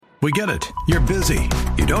We get it. You're busy.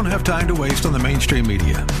 You don't have time to waste on the mainstream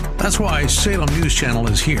media. That's why Salem News Channel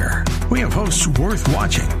is here. We have hosts worth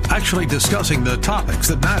watching, actually discussing the topics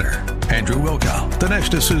that matter. Andrew Wilkow,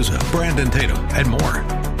 Dinesh D'Souza, Brandon Tatum, and more.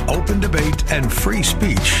 Open debate and free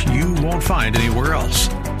speech you won't find anywhere else.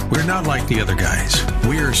 We're not like the other guys.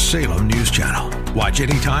 We're Salem News Channel. Watch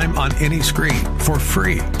anytime on any screen for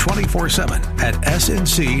free 24/7 at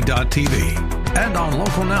snc.tv and on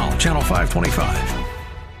Local Now, Channel 525.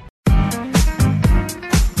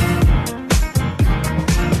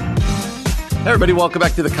 Hey everybody, welcome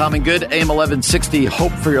back to The Common Good, AM 1160,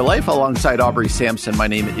 Hope for Your Life, alongside Aubrey Sampson. My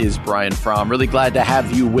name is Brian Fromm. Really glad to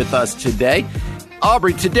have you with us today.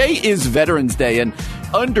 Aubrey, today is Veterans Day, and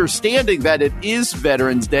understanding that it is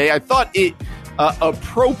Veterans Day, I thought it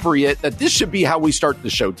appropriate that this should be how we start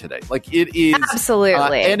the show today. Like, it is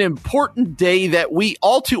absolutely an important day that we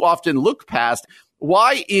all too often look past.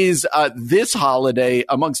 Why is this holiday,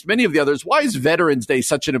 amongst many of the others, why is Veterans Day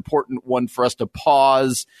such an important one for us to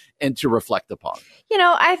pause and to reflect upon? You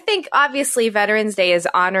know, I think obviously Veterans Day is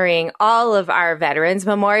honoring all of our veterans.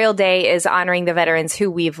 Memorial Day is honoring the veterans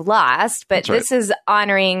who we've lost, but this is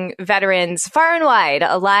honoring veterans far and wide,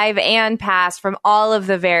 alive and past, from all of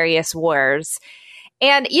the various wars.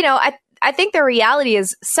 And, you know, I think the reality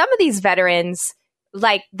is some of these veterans,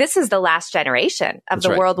 like, this is the last generation of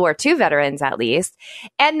the World War II veterans, at least.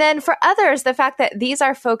 And then for others, the fact that these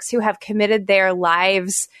are folks who have committed their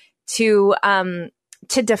lives to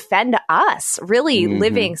defend us, really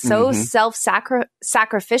living so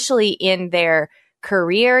self-sacrificially in their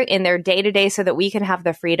career, in their day-to-day, so that we can have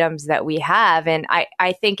the freedoms that we have. And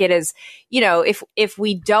I think it is, you know, if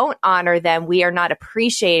we don't honor them, we are not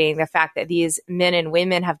appreciating the fact that these men and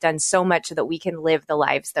women have done so much so that we can live the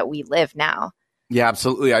lives that we live now. Yeah,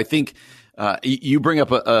 absolutely. I think you bring up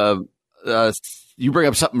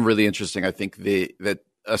something really interesting. I think that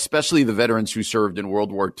especially the veterans who served in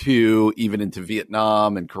World War II, even into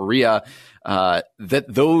Vietnam and Korea, that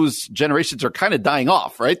those generations are kind of dying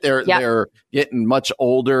off, right? They're getting much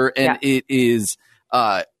older, and it is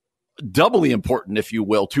doubly important, if you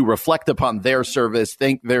will, to reflect upon their service,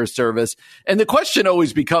 thank their service. And the question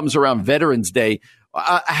always becomes around Veterans Day,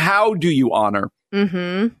 how do you honor?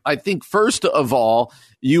 I think first of all,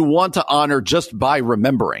 you want to honor just by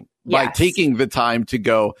remembering, by taking the time to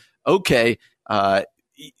go, okay,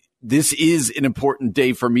 this is an important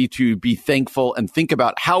day for me to be thankful and think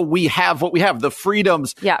about how we have what we have, the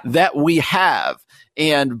freedoms that we have.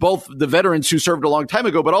 And both the veterans who served a long time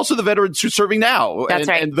ago, but also the veterans who are serving now.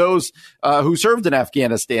 And those who served in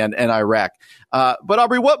Afghanistan and Iraq. But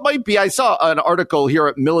Aubrey, what might be, I saw an article here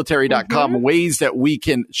at military.com, ways that we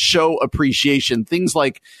can show appreciation, things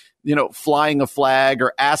like, you know, flying a flag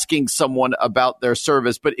or asking someone about their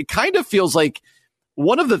service. But it kind of feels like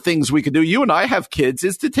one of the things we could do, you and I have kids,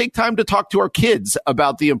 is to take time to talk to our kids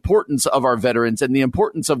about the importance of our veterans and the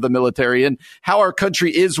importance of the military and how our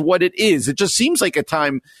country is what it is. It just seems like a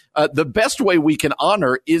time, the best way we can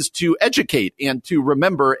honor is to educate and to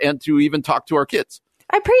remember and to even talk to our kids.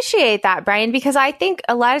 I appreciate that, Brian, because I think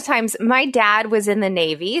a lot of times my dad was in the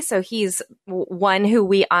Navy, so he's one who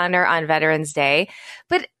we honor on Veterans Day.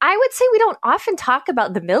 But I would say we don't often talk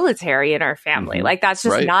about the military in our family. Like, that's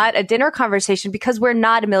just not a dinner conversation because we're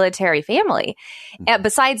not a military family,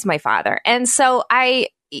 besides my father. And so I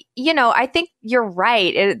think you're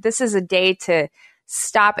right. This is a day to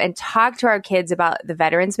stop and talk to our kids about the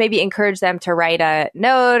veterans, maybe encourage them to write a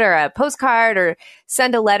note or a postcard or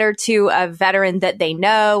send a letter to a veteran that they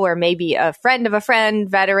know, or maybe a friend of a friend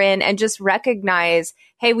veteran, and just recognize,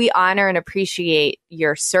 hey, we honor and appreciate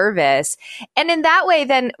your service. And in that way,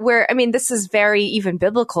 then this is very even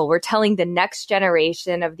biblical. We're telling the next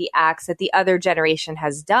generation of the acts that the other generation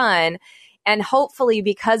has done. And hopefully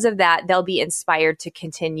because of that, they'll be inspired to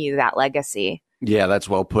continue that legacy. Yeah, that's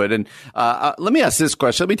well put. And let me ask this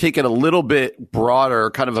question. Let me take it a little bit broader,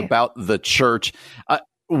 kind of about the church.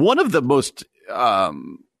 One of the most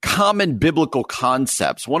common biblical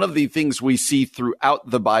concepts, one of the things we see throughout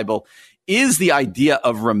the Bible is the idea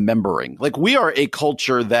of remembering. Like, we are a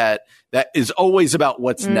culture that is always about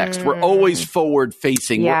what's next. We're always forward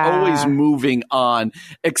facing. We're always moving on,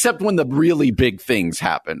 except when the really big things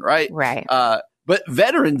happen, right? Right. But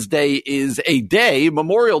Veterans Day is a day,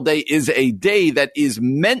 Memorial Day is a day that is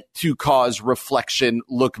meant to cause reflection,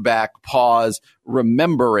 look back, pause,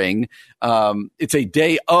 remembering. It's a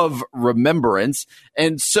day of remembrance.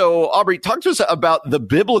 And so, Aubrey, talk to us about the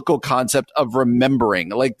biblical concept of remembering,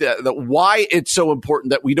 like the why it's so important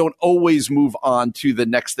that we don't always move on to the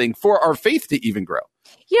next thing for our faith to even grow.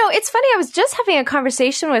 It's funny. I was just having a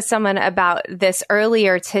conversation with someone about this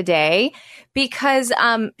earlier today because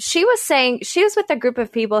she was saying she was with a group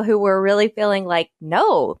of people who were really feeling like,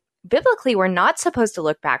 no, biblically, we're not supposed to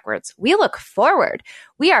look backwards. We look forward.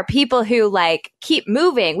 We are people who keep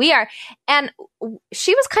moving. And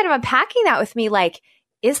she was kind of unpacking that with me, like,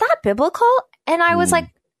 is that biblical? And I was like,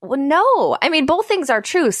 well, no. I mean, both things are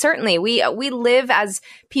true. Certainly, we live as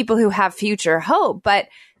people who have future hope, but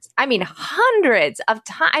I mean, hundreds of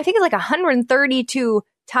times, I think it's 132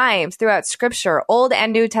 times throughout Scripture, Old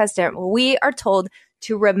and New Testament, we are told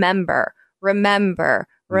to remember,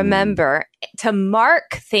 to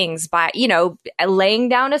mark things by, laying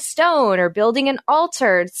down a stone or building an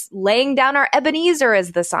altar, laying down our Ebenezer,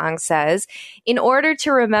 as the song says, in order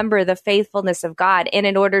to remember the faithfulness of God and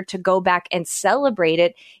in order to go back and celebrate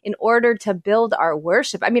it, in order to build our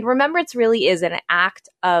worship. I mean, remembrance really is an act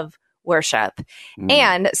of worship.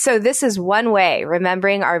 And so this is one way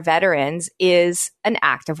remembering our veterans is an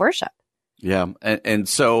act of worship. Yeah. And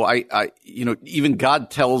so I even God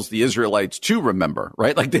tells the Israelites to remember,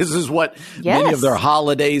 right? Like this is what many of their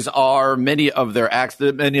holidays are, many of their acts,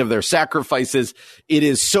 many of their sacrifices. It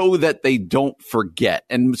is so that they don't forget.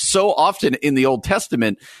 And so often in the Old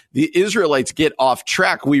Testament, the Israelites get off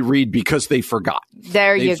track, we read, because they forgot.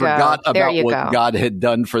 They forgot about what God had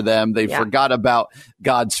done for them. They forgot about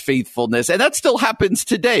God's faithfulness. And that still happens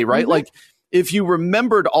today, right? Like, if you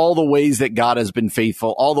remembered all the ways that God has been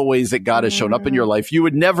faithful, all the ways that God has shown up in your life, you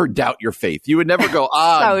would never doubt your faith. You would never go,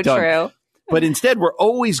 so true. But instead, we're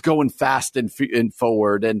always going fast and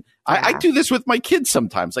forward. And I do this with my kids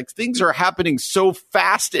sometimes. Like things are happening so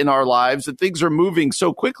fast in our lives and things are moving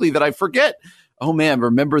so quickly that I forget, oh man,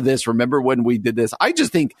 remember this, remember when we did this. I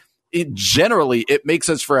just think it makes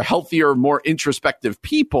us for a healthier, more introspective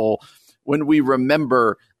people when we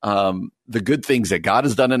remember the good things that God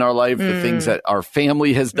has done in our life, the things that our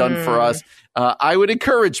family has done for us. I would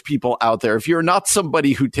encourage people out there, if you're not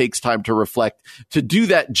somebody who takes time to reflect, to do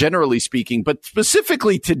that generally speaking, but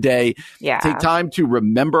specifically today, take time to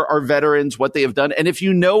remember our veterans, what they have done. And if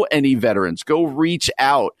you know any veterans, go reach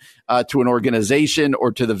out to an organization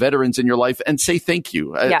or to the veterans in your life and say thank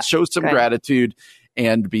you. Show some gratitude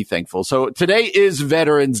and be thankful. So today is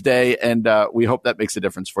Veterans Day, and we hope that makes a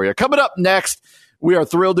difference for you. Coming up next, we are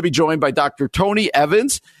thrilled to be joined by Dr. Tony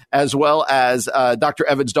Evans, as well as Dr.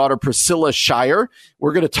 Evans' daughter, Priscilla Shirer.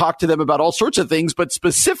 We're going to talk to them about all sorts of things, but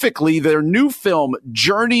specifically their new film,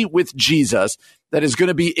 Journey with Jesus, that is going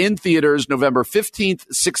to be in theaters November 15th,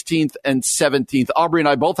 16th, and 17th. Aubrey and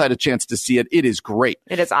I both had a chance to see it. It is great.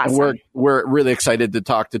 It is awesome. And we're really excited to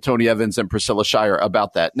talk to Tony Evans and Priscilla Shirer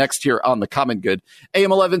about that next here on The Common Good.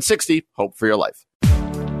 AM 1160, Hope for Your Life.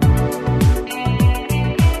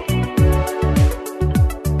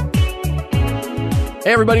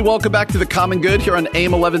 Hey, everybody. Welcome back to The Common Good here on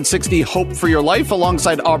AM 1160, Hope for Your Life,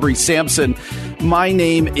 alongside Aubrey Sampson. My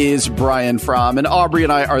name is Brian Fromm, and Aubrey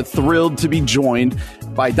and I are thrilled to be joined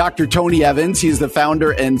by Dr. Tony Evans. He is the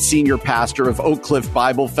founder and senior pastor of Oak Cliff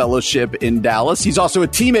Bible Fellowship in Dallas. He's also a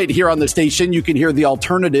teammate here on the station. You can hear The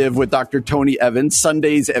Alternative with Dr. Tony Evans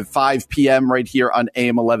Sundays at 5 p.m. right here on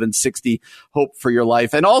AM 1160, Hope for Your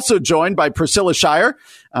Life. And also joined by Priscilla Shirer.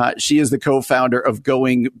 She is the co-founder of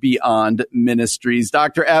Going Beyond Ministries.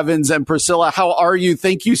 Dr. Evans and Priscilla, how are you?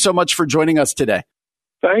 Thank you so much for joining us today.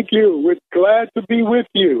 Thank you. We're glad to be with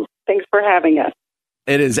you. Thanks for having us.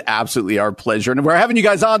 It is absolutely our pleasure. And we're having you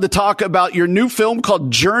guys on to talk about your new film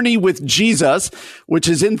called Journey with Jesus, which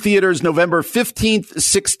is in theaters November 15th,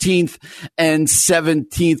 16th, and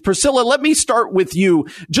 17th. Priscilla, let me start with you.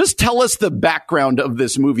 Just tell us the background of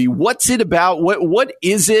this movie. What's it about? What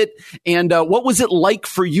is it? And what was it like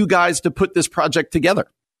for you guys to put this project together?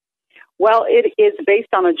 Well, it is based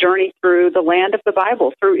on a journey through the land of the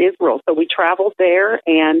Bible, through Israel. So we traveled there,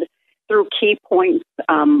 and through key points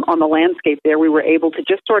on the landscape there, we were able to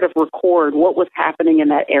just sort of record what was happening in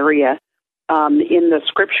that area in the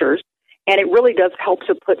scriptures. And it really does help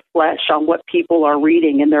to put flesh on what people are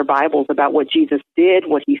reading in their Bibles about what Jesus did,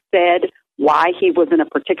 what he said, why he was in a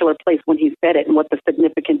particular place when he said it, and what the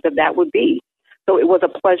significance of that would be. So it was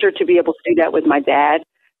a pleasure to be able to do that with my dad,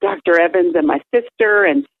 Dr. Evans, and my sister,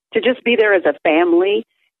 and to just be there as a family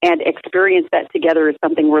and experience that together is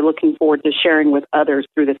something we're looking forward to sharing with others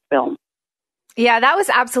through this film. Yeah, that was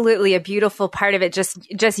absolutely a beautiful part of it.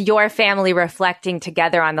 Just your family reflecting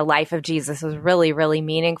together on the life of Jesus was really, really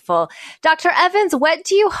meaningful. Dr. Evans, what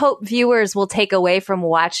do you hope viewers will take away from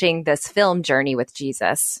watching this film, Journey with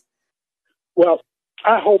Jesus? Well,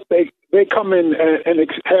 I hope they come in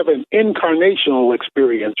and have an incarnational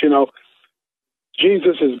experience. You know,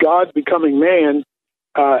 Jesus is God becoming man,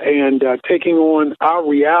 and taking on our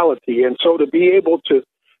reality. And so to be able to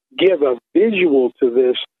give a visual to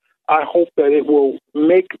this, I hope that it will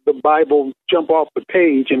make the Bible jump off the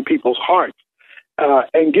page in people's hearts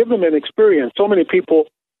and give them an experience. So many people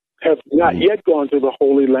have not yet gone to the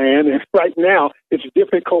Holy Land, and right now it's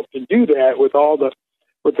difficult to do that with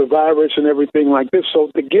the virus and everything like this.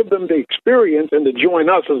 So to give them the experience and to join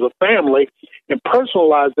us as a family and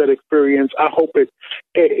personalize that experience, I hope it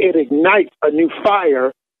ignites a new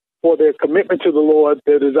fire for their commitment to the Lord,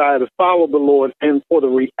 their desire to follow the Lord, and for the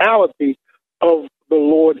reality of the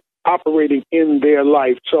Lord operating in their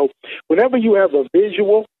life. So whenever you have a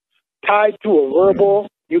visual tied to a verbal,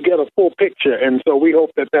 you get a full picture. And so we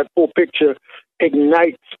hope that full picture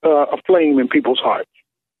ignites a flame in people's hearts.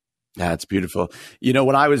 That's beautiful. You know,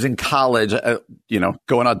 when I was in college,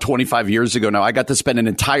 going on 25 years ago now, I got to spend an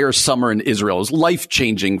entire summer in Israel. It was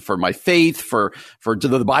life-changing for my faith, for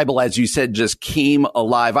the Bible, as you said, just came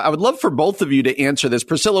alive. I would love for both of you to answer this.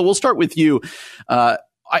 Priscilla, we'll start with you.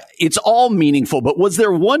 It's all meaningful, but was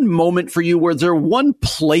there one moment for you? Was there one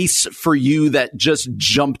place for you that just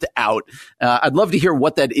jumped out? I'd love to hear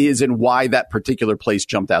what that is and why that particular place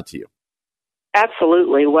jumped out to you.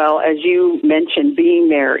 Absolutely. Well, as you mentioned, being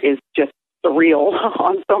there is just surreal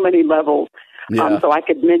on so many levels. Yeah. So I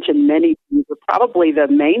could mention many things, but probably the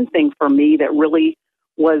main thing for me that really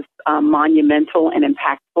was monumental and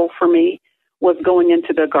impactful for me was going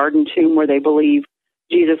into the garden tomb where they believe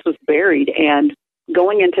Jesus was buried, and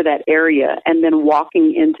going into that area and then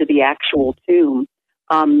walking into the actual tomb.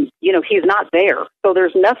 He's not there, so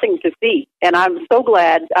there's nothing to see. And I'm so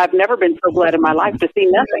glad. I've never been so glad in my life to see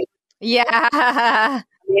nothing. Yeah.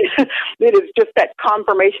 It is just that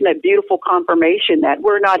confirmation, that beautiful confirmation that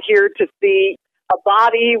we're not here to see a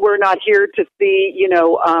body. We're not here to see,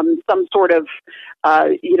 some sort of,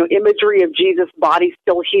 imagery of Jesus' body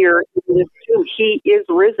still here in this tomb. He is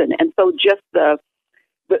risen. And so just the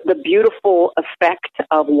beautiful effect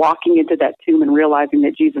of walking into that tomb and realizing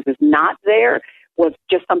that Jesus is not there was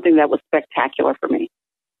just something that was spectacular for me.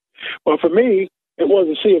 Well, for me, it was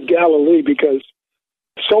the Sea of Galilee, because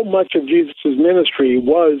so much of Jesus' ministry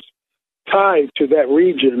was tied to that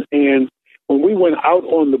region. And when we went out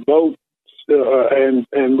on the boat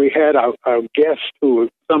and we had our guests, who were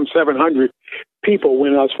some 700 people,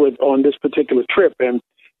 went us with on this particular trip, and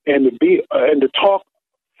to talk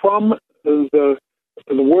from the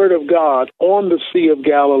Word of God on the Sea of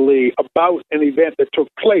Galilee about an event that took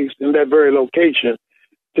place in that very location,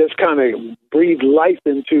 just kind of breathed life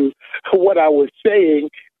into what I was saying,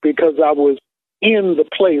 because I was in the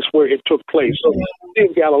place where it took place. So the Sea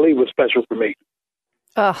of Galilee was special for me.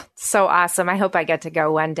 Oh, so awesome. I hope I get to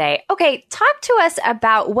go one day. Okay, talk to us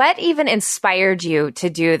about what even inspired you to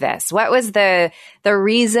do this. What was the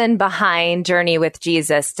reason behind Journey with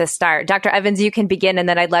Jesus to start? Dr. Evans, you can begin, and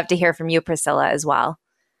then I'd love to hear from you, Priscilla, as well.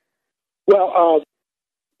 Well,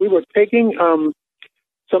 we were taking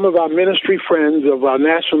some of our ministry friends of our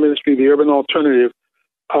national ministry, the Urban Alternative,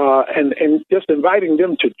 and just inviting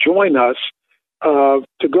them to join us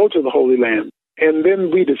to go to the Holy Land. And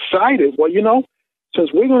then we decided, well, since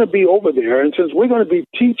we're going to be over there and since we're going to be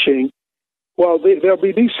teaching, well, there'll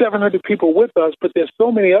be these 700 people with us, but there's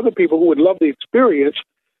so many other people who would love the experience.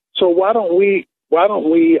 So why don't we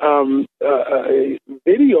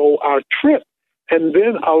video our trip and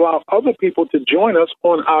then allow other people to join us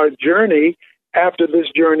on our journey after this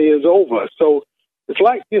journey is over? So it's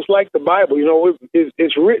like the Bible,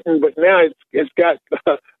 it's written, but now it's got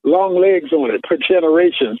long legs on it per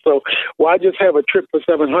generation. So why just have a trip for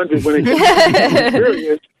 700 when it can be an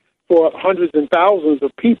experience for hundreds and thousands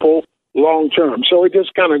of people long term? So it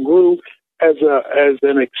just kind of grew as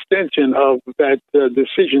an extension of that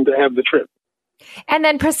decision to have the trip. And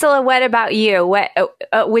then Priscilla, what about you? What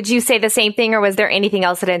would you say the same thing, or was there anything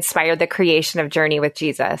else that inspired the creation of Journey with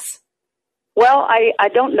Jesus? Well, I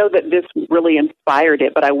don't know that this really inspired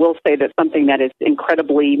it, but I will say that something that is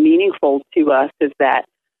incredibly meaningful to us is that,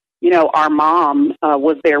 our mom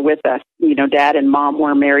was there with us. Dad and mom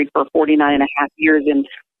were married for 49 and a half years,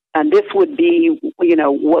 and this would be,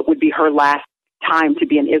 what would be her last time to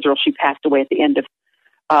be in Israel. She passed away at the end of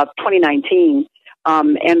 2019.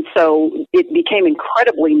 And so it became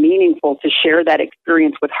incredibly meaningful to share that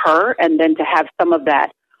experience with her, and then to have some of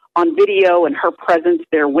that on video and her presence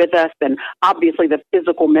there with us, and obviously the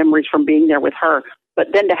physical memories from being there with her, but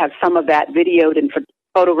then to have some of that videoed and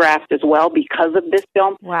photographed as well because of this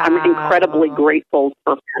film. Wow. I'm incredibly grateful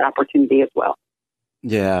for that opportunity as well.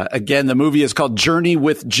 Yeah. Again, the movie is called Journey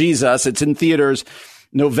with Jesus. It's in theaters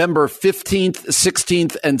November 15th,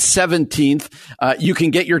 16th, and 17th. You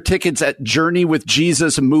can get your tickets at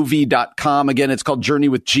JourneyWithJesusMovie.com. Again, it's called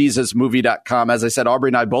JourneyWithJesusMovie.com. As I said, Aubrey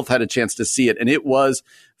and I both had a chance to see it, and it was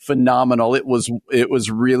phenomenal. It was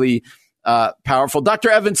really powerful.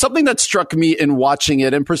 Dr. Evans, something that struck me in watching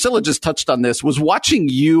it, and Priscilla just touched on this, was watching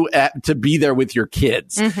you to be there with your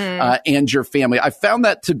kids and your family. I found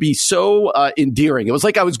that to be so endearing. It was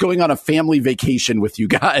like I was going on a family vacation with you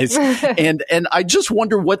guys. and I just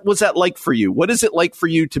wonder, what was that like for you? What is it like for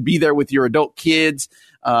you to be there with your adult kids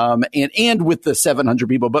and with the 700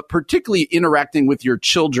 people, but particularly interacting with your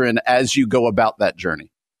children as you go about that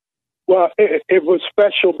journey? Well, it was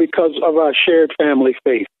special because of our shared family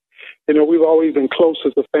faith. You know, we've always been close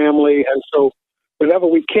as a family, and so whenever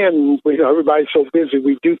we can, everybody's so busy,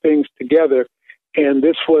 we do things together. And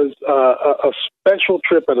this was a special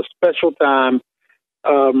trip at a special time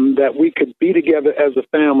that we could be together as a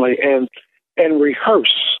family and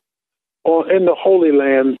rehearse in the Holy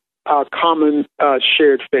Land our common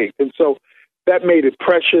shared faith. And so that made it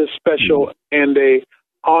precious, special, and a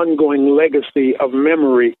ongoing legacy of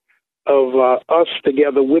memory of us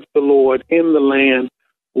together with the Lord in the land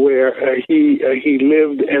where he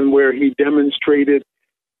lived and where he demonstrated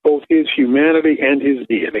both his humanity and his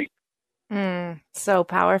deity. So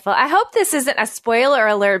powerful. I hope this isn't a spoiler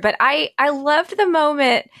alert, but I loved the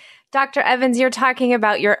moment, Dr. Evans, you're talking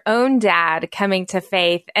about your own dad coming to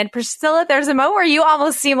faith. And Priscilla, there's a moment where you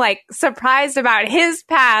almost seem like surprised about his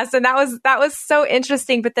past. And that was so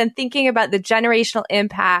interesting. But then thinking about the generational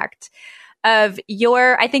impact of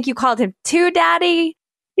I think you called him too daddy.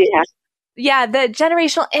 Yeah. Yeah, the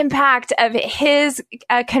generational impact of his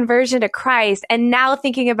conversion to Christ, and now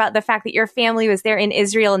thinking about the fact that your family was there in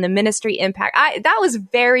Israel and the ministry impact. That was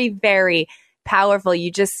very, very powerful.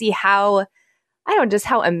 You just see how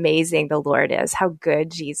amazing the Lord is, how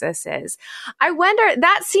good Jesus is. I wonder,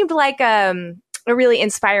 that seemed like a really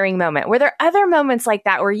inspiring moment. Were there other moments like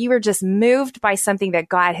that where you were just moved by something that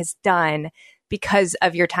God has done because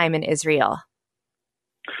of your time in Israel?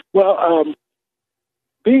 Well,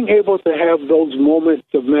 being able to have those moments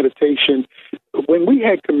of meditation, when we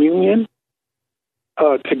had communion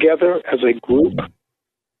together as a group,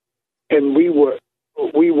 and we were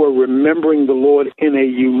remembering the Lord in a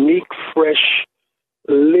unique, fresh,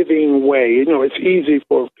 living way. You know, it's easy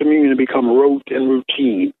for communion to become rote and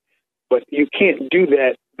routine, but you can't do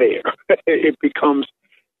that there. It becomes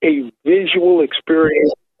a visual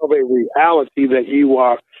experience of a reality that you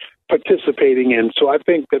are participating in. So I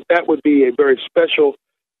think that would be a very special,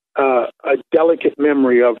 a delicate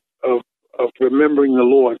memory of remembering the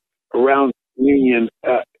Lord around communion,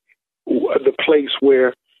 the place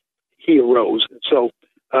where he arose. So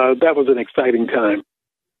that was an exciting time,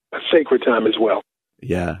 a sacred time as well.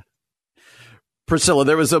 Yeah. Priscilla,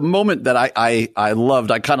 there was a moment that I loved.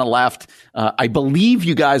 I kind of laughed. I believe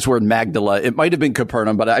you guys were in Magdala. It might have been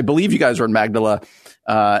Capernaum, but I believe you guys were in Magdala.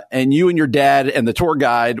 And you and your dad and the tour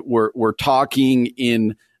guide were talking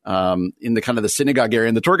in the kind of the synagogue area.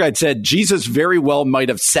 And the tour guide said, Jesus very well might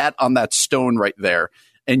have sat on that stone right there.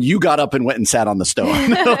 And you got up and went and sat on the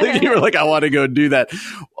stone. You were like, I want to go do that.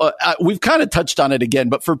 We've kind of touched on it again,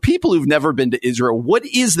 but for people who've never been to Israel, what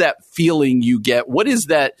is that feeling you get? What is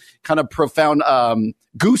that kind of profound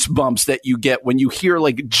goosebumps that you get when you hear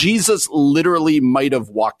like Jesus literally might have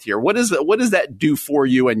walked here? What does that do for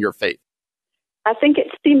you and your faith? I think it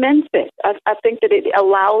cements it. I think that it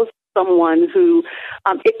allows someone who,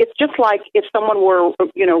 it's just like if someone were,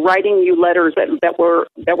 writing you letters that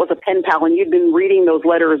was a pen pal, and you'd been reading those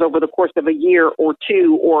letters over the course of a year or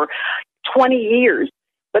two or 20 years.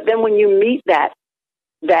 But then when you meet that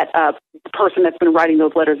person that's been writing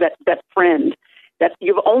those letters, that friend that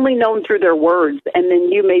you've only known through their words, and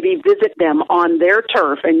then you maybe visit them on their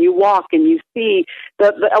turf, and you walk and you see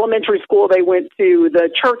the elementary school they went to, the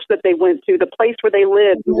church that they went to, the place where they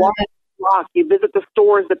lived. You walk, you visit the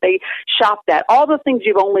stores that they shopped at, all the things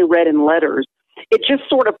you've only read in letters. It just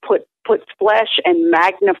sort of puts flesh and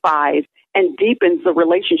magnifies and deepens the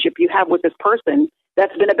relationship you have with this person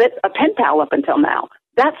that's been a pen pal up until now.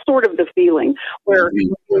 That's sort of the feeling where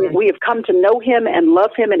we have come to know him and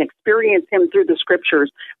love him and experience him through the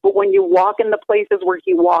scriptures. But when you walk in the places where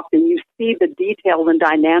he walked and you see the details and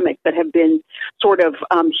dynamics that have been sort of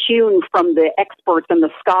hewn from the experts and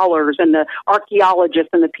the scholars and the archaeologists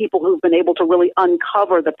and the people who've been able to really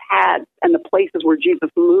uncover the paths and the places where Jesus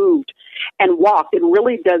moved and walked, it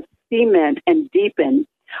really does cement and deepen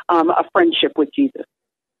a friendship with Jesus.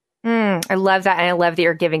 I love that. And I love that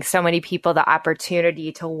you're giving so many people the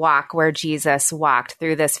opportunity to walk where Jesus walked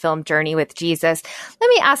through this film Journey with Jesus. Let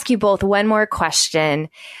me ask you both one more question.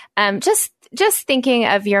 Just thinking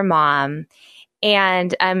of your mom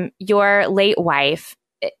and your late wife.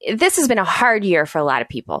 This has been a hard year for a lot of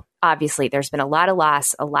people. Obviously, there's been a lot of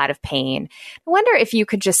loss, a lot of pain. I wonder if you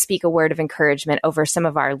could just speak a word of encouragement over some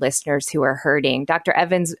of our listeners who are hurting. Dr.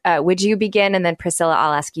 Evans, would you begin? And then Priscilla,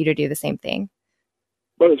 I'll ask you to do the same thing.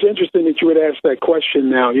 Well, it's interesting that you would ask that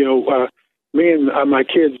question now. Me and my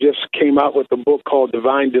kids just came out with a book called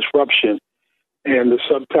Divine Disruption. And the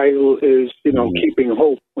subtitle is, Keeping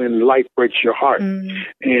Hope When Life Breaks Your Heart.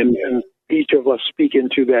 And each of us speak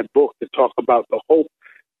into that book to talk about the hope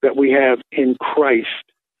that we have in Christ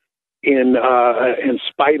in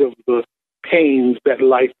spite of the pains that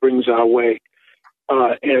life brings our way.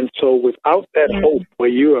 And so without that hope where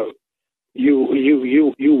you are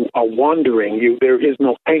wandering, there is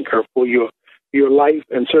no anchor for your life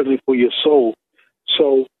and certainly for your soul.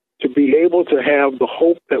 So to be able to have the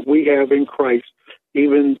hope that we have in Christ,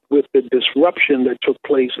 even with the disruption that took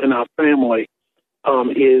place in our family,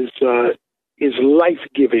 is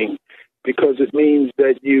life-giving, because it means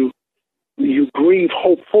that you grieve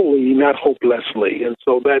hopefully, not hopelessly. And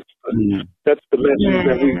so that's the message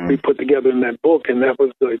that we put together in that book, and that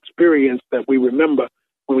was the experience that we remember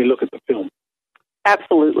when we look at the film.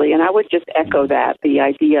 Absolutely, and I would just echo that, the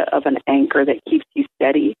idea of an anchor that keeps you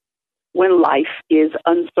steady when life is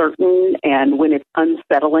uncertain and when it's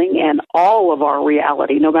unsettling, and all of our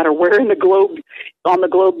reality, no matter where on the globe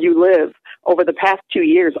you live, over the past 2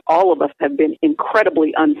 years, all of us have been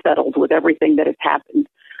incredibly unsettled with everything that has happened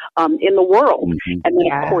in the world. And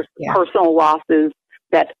then, of course, personal losses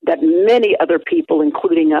that many other people,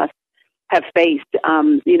 including us, have faced.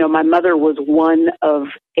 My mother was one of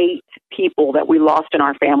 8 people that we lost in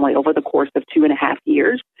our family over the course of 2.5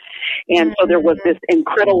 years. And so there was this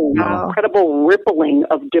incredible rippling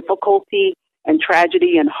of difficulty and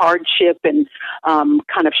tragedy and hardship and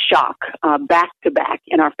kind of shock back to back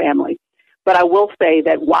in our family. But I will say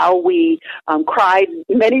that while we cried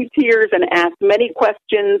many tears and asked many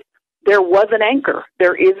questions, there was an anchor.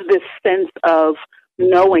 There is this sense of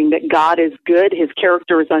knowing that God is good. His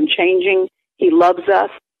character is unchanging. He loves us.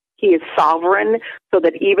 He is sovereign, so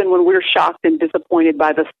that even when we're shocked and disappointed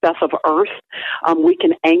by the stuff of earth, we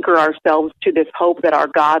can anchor ourselves to this hope that our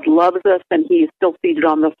God loves us and he is still seated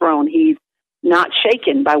on the throne. He's not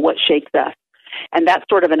shaken by what shakes us. And that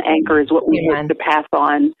sort of an anchor is what we hope to pass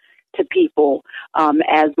on to people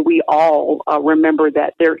as we all remember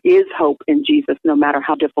that there is hope in Jesus, no matter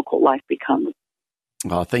how difficult life becomes.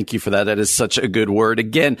 Oh, thank you for that. That is such a good word.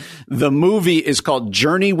 Again, the movie is called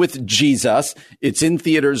Journey with Jesus. It's in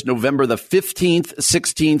theaters November the 15th,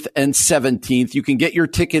 16th, and 17th. You can get your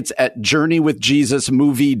tickets at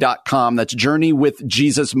journeywithjesusmovie.com. That's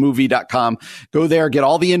journeywithjesusmovie.com. Go there, get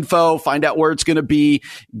all the info, find out where it's going to be,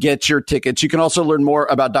 get your tickets. You can also learn more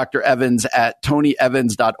about Dr. Evans at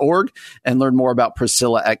tonyevans.org and learn more about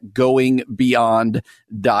Priscilla at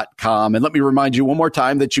goingbeyond.com. And let me remind you one more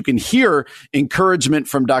time that you can hear encouragement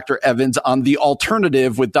from Dr. Evans on The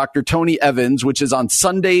Alternative with Dr. Tony Evans, which is on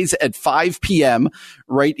Sundays at 5 p.m.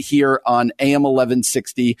 right here on AM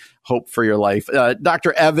 1160, Hope for Your Life.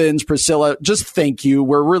 Dr. Evans, Priscilla, just thank you.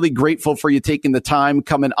 We're really grateful for you taking the time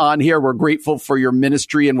coming on here. We're grateful for your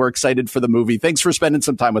ministry, and we're excited for the movie. Thanks for spending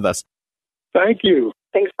some time with us. Thank you.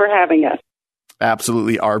 Thanks for having us.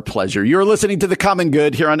 Absolutely our pleasure. You're listening to The Common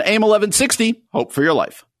Good here on AM 1160, Hope for Your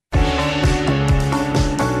Life.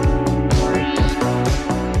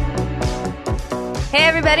 Hey,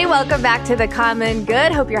 everybody. Welcome back to The Common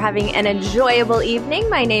Good. Hope you're having an enjoyable evening.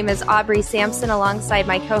 My name is Aubrey Sampson alongside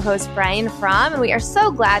my co-host Brian Fromm, and we are so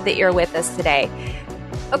glad that you're with us today.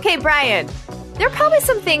 Okay, Brian, there are probably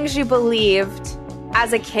some things you believed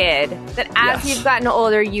as a kid that as you've gotten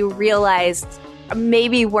older, you realized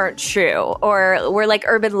maybe weren't true or were like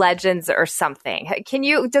urban legends or something.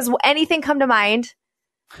 Does anything come to mind?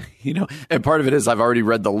 And part of it is I've already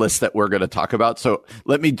read the list that we're going to talk about. So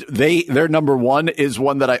their number one is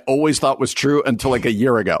one that I always thought was true until like a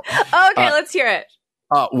year ago. Okay, let's hear it.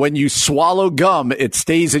 When you swallow gum, it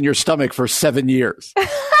stays in your stomach for 7 years.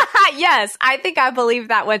 Yes, I think I believe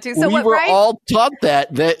that one too. So we were all taught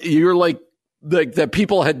that you're like that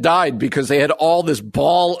people had died because they had all this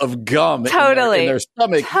ball of gum in their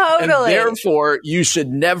stomach. And therefore, you should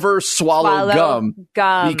never swallow gum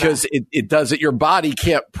because it does it. Your body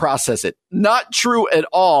can't process it. Not true at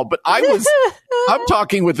all. But I'm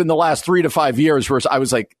talking within the last 3 to 5 years where I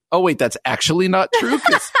was like, oh, wait, that's actually not true.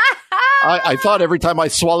 Because I thought every time I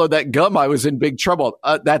swallowed that gum, I was in big trouble.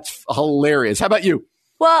 That's hilarious. How about you?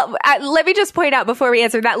 Well, let me just point out before we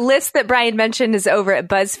answer, that list that Brian mentioned is over at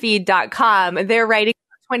BuzzFeed.com. They're writing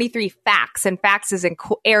 23 facts, and facts is in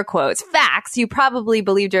air quotes, facts you probably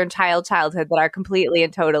believed your entire childhood that are completely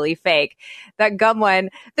and totally fake. That gum one.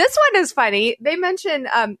 This one is funny. They mention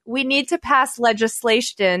we need to pass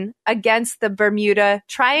legislation against the Bermuda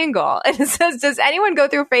Triangle. And it says, does anyone go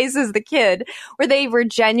through phases as the kid where they were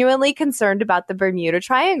genuinely concerned about the Bermuda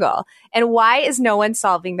Triangle? And why is no one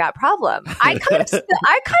solving that problem? I kind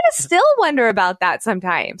of still wonder about that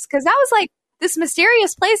sometimes, because that was like this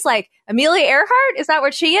mysterious place, like Amelia Earhart. Is that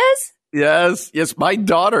where she is? Yes. My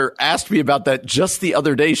daughter asked me about that just the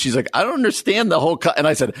other day. She's like, I don't understand the whole and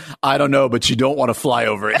I said, I don't know, but you don't want to fly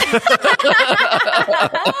over it.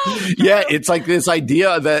 Yeah, it's like this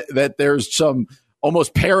idea that there's some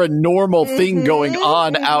almost paranormal thing going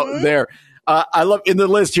on out there. I love in the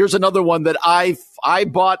list. Here's another one that I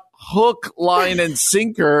bought hook, line, and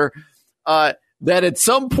sinker. That at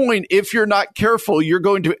some point, if you're not careful, you're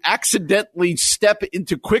going to accidentally step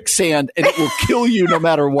into quicksand and it will kill you no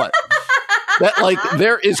matter what. That like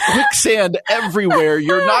there is quicksand everywhere.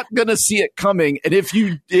 You're not going to see it coming. And if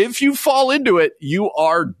you fall into it, you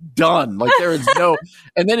are done. Like there is no,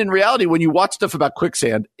 and then in reality, when you watch stuff about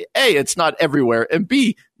quicksand, A, it's not everywhere. And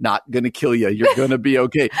B, not going to kill you. You're going to be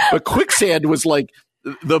okay. But quicksand was like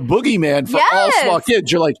the boogeyman for all small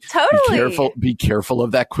kids. You're like, totally be careful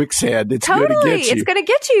of that quicksand. It's totally going to get you. It's going to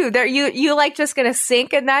get you there. You like just going to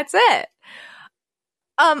sink and that's it.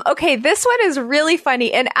 Okay. This one is really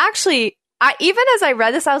funny. And actually, even as I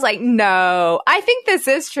read this, I was like, no, I think this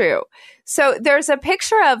is true. So there's a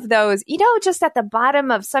picture of those, just at the bottom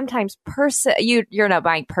of sometimes you're not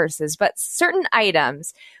buying purses, but certain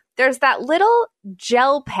items. There's that little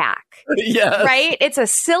gel pack, yes. Right? It's a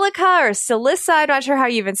silica or silica. I'm not sure how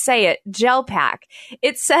you even say it. Gel pack.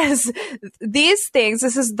 It says these things,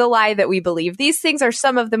 this is the lie that we believe. These things are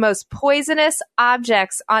some of the most poisonous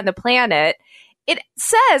objects on the planet. It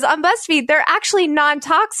says on BuzzFeed, they're actually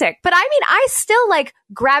non-toxic. But I mean, I still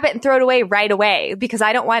grab it and throw it away right away because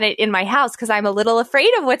I don't want it in my house because I'm a little afraid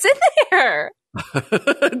of what's in there.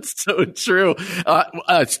 It's so true.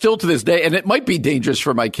 Still to this day, and it might be dangerous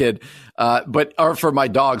for my kid, or for my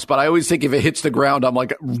dogs, but I always think if it hits the ground, I'm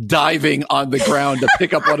like diving on the ground to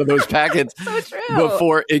pick up one of those packets so true.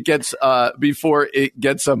 before it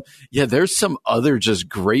gets them. Yeah, there's some other just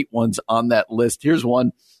great ones on that list. Here's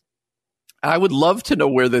one. I would love to know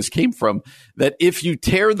where this came from, that if you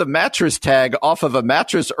tear the mattress tag off of a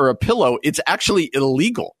mattress or a pillow, it's actually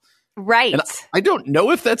illegal. Right. And I don't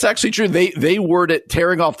know if that's actually true. They word it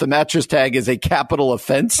tearing off the mattress tag as a capital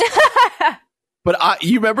offense. But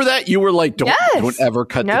you remember that? You were like, don't ever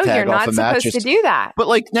cut the tag off a mattress. No, you're not supposed to do that.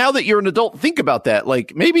 But now that you're an adult, think about that.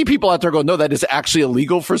 Maybe people out there go, no, that is actually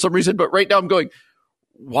illegal for some reason. But right now I'm going,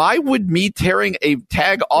 why would me tearing a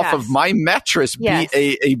tag off of my mattress be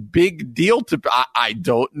a big deal to? I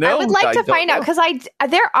don't know. I would like to find out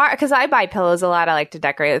because I buy pillows a lot. I like to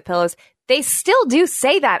decorate with pillows. They still do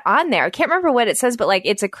say that on there. I can't remember what it says, but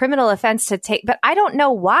it's a criminal offense to take. But I don't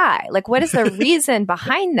know why. What is the reason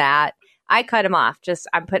behind that? I cut them off.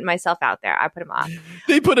 I'm putting myself out there. I put them off.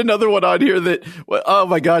 They put another one on here that, oh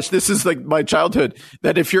my gosh, this is my childhood.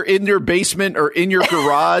 That if you're in your basement or in your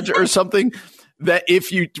garage or something, that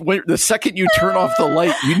the second you turn off the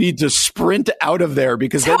light, you need to sprint out of there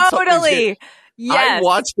because totally. Yes. I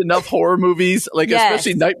watched enough horror movies,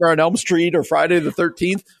 especially Nightmare on Elm Street or Friday the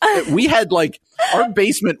 13th. We had our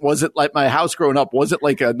basement wasn't like my house growing up wasn't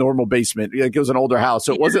like a normal basement. It was an older house.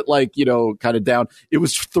 So it wasn't kind of down. It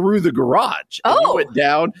was through the garage. And we went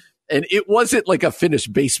down and it wasn't like a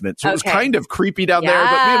finished basement. So it was kind of creepy down there.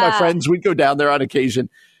 But me and my friends, we'd go down there on occasion.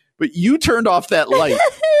 But you turned off that light.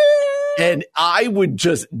 And I would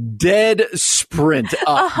just dead sprint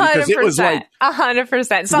up 100%, because it was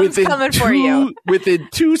 100%. Something's coming for you. Within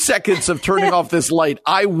 2 seconds of turning off this light,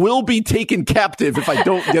 I will be taken captive if I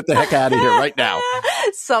don't get the heck out of here right now.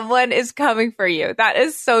 Someone is coming for you. That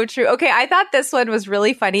is so true. Okay, I thought this one was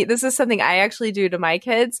really funny. This is something I actually do to my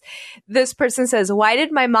kids. This person says, why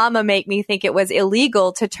did my mama make me think it was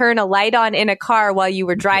illegal to turn a light on in a car while you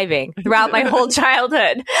were driving throughout my whole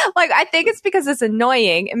childhood? I think it's because it's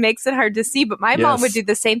annoying. It makes it hard to see, but my mom would do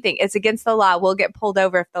the same thing. It's against the law. We'll get pulled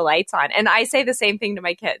over if the light's on. And I say the same thing to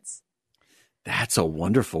my kids. That's a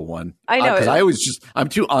wonderful one. I know. Because I'm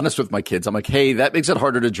too honest with my kids. I'm like, hey, that makes it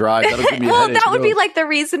harder to drive. That'll give me a headache. That would be the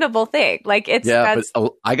reasonable thing. But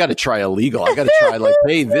I got to try illegal. I got to try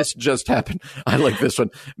hey, this just happened. I like this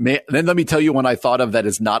one. Then let me tell you one I thought of that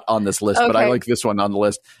is not on this list, but I like this one on the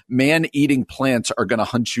list. Man-eating plants are going to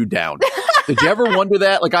hunt you down. Did you ever wonder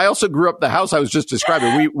that? I also grew up the house I was just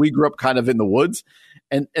describing. We grew up kind of in the woods.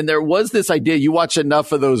 And there was this idea, you watch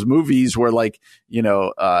enough of those movies where the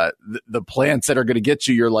plants that are going to get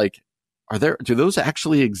you, you're like, do those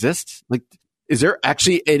actually exist? Like, is there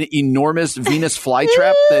actually an enormous Venus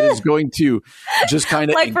flytrap that is going to just kind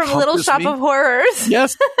of like from Little Shop of Horrors?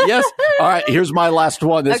 Yes. All right, here's my last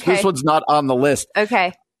one. This one's not on the list.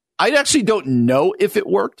 Okay. I actually don't know if it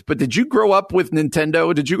worked, but did you grow up with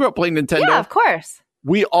Nintendo? Did you grow up playing Nintendo? Yeah, of course.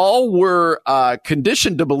 We all were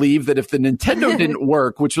conditioned to believe that if the Nintendo didn't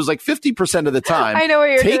work, which was like 50% of the time, I know what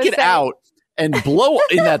you're take it say. out and blow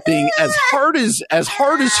in that thing as hard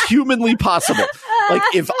as humanly possible. Like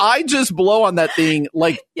if I just blow on that thing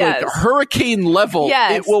like hurricane level,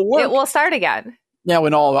 it will work. It will start again. Now,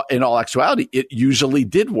 in all actuality, it usually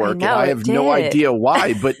did work, and I have no idea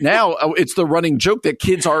why. But now it's the running joke that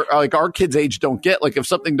kids are like our kids' age don't get. Like if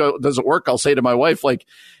something doesn't work, I'll say to my wife, like,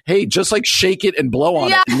 "Hey, just like shake it and blow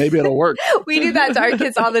on it, and maybe it'll work." We do that to our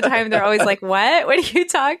kids all the time. They're always like, "What? What are you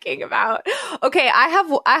talking about?" Okay, I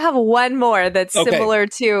have one more that's similar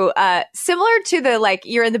to the like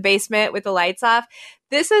you're in the basement with the lights off.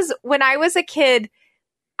 This is when I was a kid.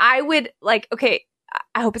 I would like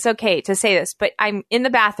I hope it's okay to say this, but I'm in the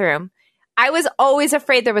bathroom. I was always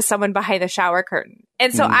afraid there was someone behind the shower curtain.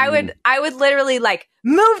 And so I would literally like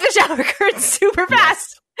move the shower curtain super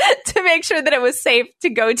fast to make sure that it was safe to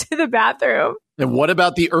go to the bathroom. And what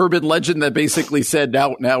about the urban legend that basically said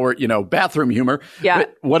now we're, bathroom humor. Yeah.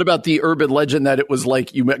 But what about the urban legend that it was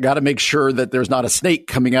like, you got to make sure that there's not a snake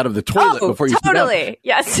coming out of the toilet before you sit down?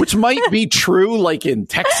 Yes. Which might be true like in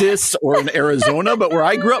Texas or in Arizona, but where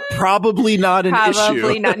I grew up, probably not an issue.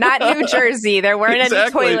 Probably not. Not New Jersey. There weren't any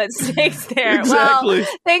toilet snakes there. Exactly. Well,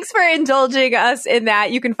 thanks for indulging us in that.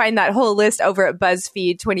 You can find that whole list over at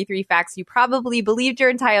BuzzFeed, 23 facts you probably believed your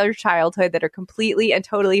entire childhood that are completely and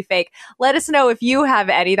totally fake. Let us know if you have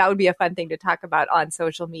any. That would be a fun thing to talk about on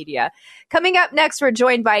social media. Coming up next, we're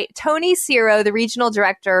joined by Tony Ciro, the regional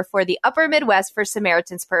director for the Upper Midwest for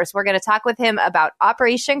Samaritan's Purse. We're going to talk with him about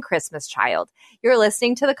Operation Christmas Child. You're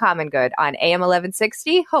listening to The Common Good on AM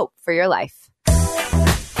 1160. Hope for your life.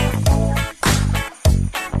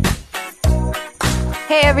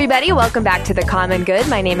 Hey, everybody. Welcome back to The Common Good.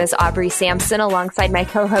 My name is Aubrey Sampson alongside my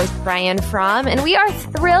co-host Brian Fromm, and we are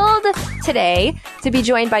thrilled today to be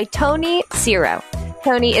joined by Tony Ciro.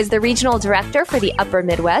 Tony is the regional director for the Upper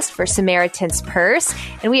Midwest for Samaritan's Purse,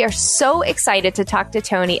 and we are so excited to talk to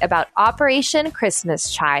Tony about Operation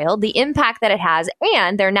Christmas Child, the impact that it has,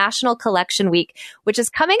 and their National Collection Week, which is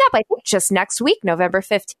coming up, I think, just next week, November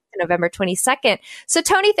 15th to November 22nd. So,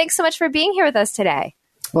 Tony, thanks so much for being here with us today.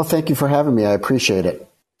 Well, thank you for having me. I appreciate it.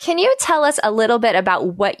 Can you tell us a little bit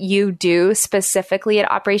about what you do specifically at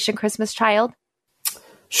Operation Christmas Child?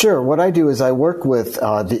 Sure. What I do is I work with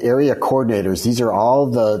the area coordinators. These are all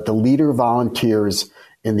the leader volunteers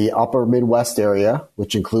in the Upper Midwest area,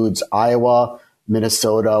 which includes Iowa,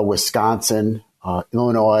 Minnesota, Wisconsin,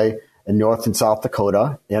 Illinois, and North and South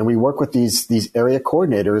Dakota. And we work with these area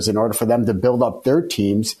coordinators in order for them to build up their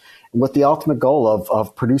teams with the ultimate goal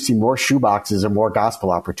of producing more shoeboxes and more gospel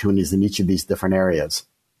opportunities in each of these different areas.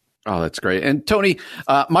 Oh, that's great. And Tony,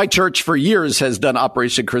 my church for years has done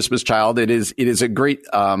Operation Christmas Child. It is a great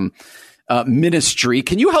ministry.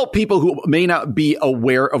 Can you help people who may not be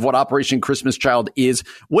aware of what Operation Christmas Child is?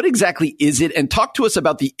 What exactly is it? And talk to us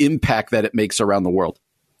about the impact that it makes around the world.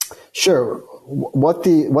 Sure. What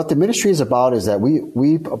the ministry is about is that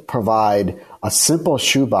we provide a simple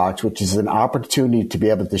shoebox, which is an opportunity to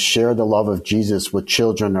be able to share the love of Jesus with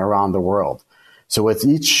children around the world. So with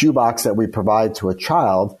each shoebox that we provide to a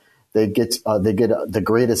child, they get the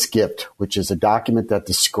greatest gift, which is a document that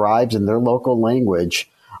describes in their local language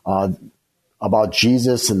about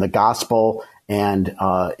Jesus and the gospel and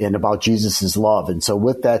about Jesus' love. And so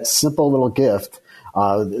with that simple little gift,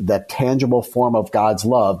 that tangible form of God's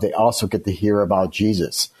love, they also get to hear about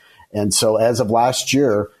Jesus. And so as of last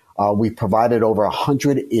year, we provided over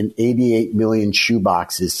 188 million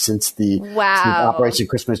shoeboxes since the Operation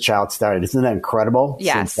Christmas Child started. Isn't that incredible?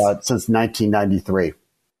 Yes. Since 1993.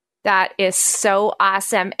 That is so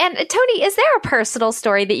awesome. And Tony, is there a personal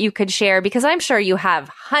story that you could share? Because I'm sure you have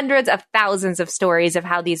hundreds of thousands of stories of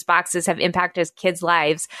how these boxes have impacted kids'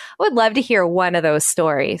 lives. I would love to hear one of those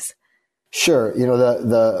stories. Sure. You know,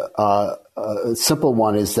 the simple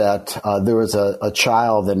one is that there was a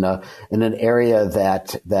child in an area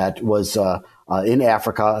that was in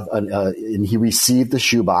Africa, and he received the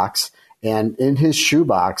shoebox, and in his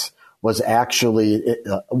shoebox was actually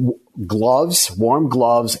gloves, warm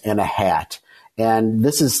gloves, and a hat. And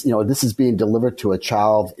this is being delivered to a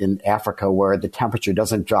child in Africa where the temperature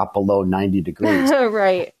doesn't drop below 90 degrees.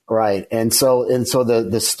 Right. Right. And so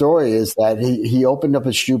the story is that he opened up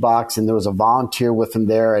his shoebox and there was a volunteer with him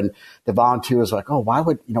there. And the volunteer was like, oh, why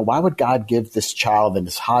would God give this child in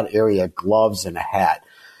this hot area gloves and a hat?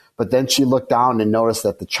 But then she looked down and noticed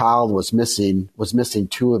that the child was missing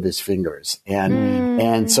two of his fingers.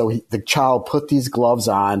 And so the child put these gloves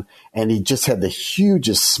on, and he just had the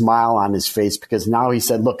hugest smile on his face, because now he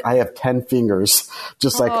said, look, I have 10 fingers,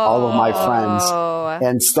 just like all of my friends,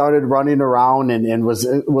 and started running around and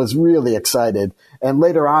was really excited. And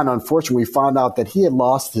later on, unfortunately, we found out that he had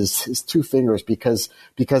lost his 2 fingers because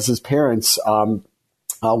his parents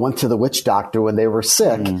went to the witch doctor when they were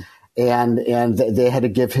sick. And they had to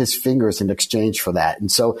give his fingers in exchange for that. And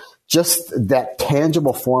so just that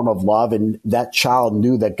tangible form of love, and that child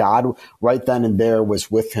knew that God right then and there was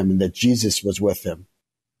with him, and that Jesus was with him.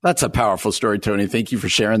 That's a powerful story, Tony. Thank you for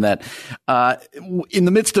sharing that. In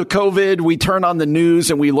the midst of COVID, we turn on the news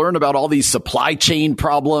and we learn about all these supply chain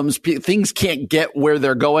problems. Things can't get where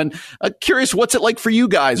they're going. Curious, what's it like for you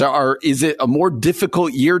guys? Is it a more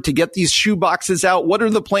difficult year to get these shoe boxes out? What are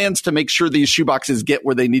the plans to make sure these shoe boxes get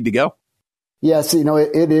where they need to go? Yes,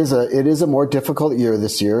 it is a more difficult year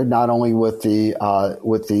this year, not only with the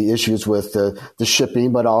issues with the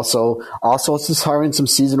shipping, but also it's just hiring some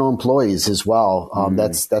seasonal employees as well.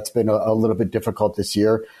 That's been a little bit difficult this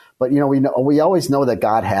year. But we always know that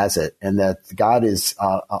God has it, and that God is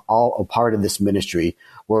all a part of this ministry.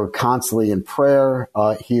 We're constantly in prayer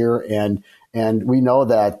here, and we know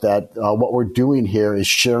that what we're doing here is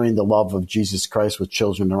sharing the love of Jesus Christ with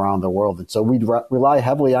children around the world. And so we rely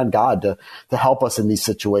heavily on God to help us in these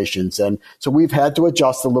situations. And so we've had to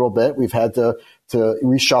adjust a little bit. We've had to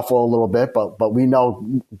reshuffle a little bit, but we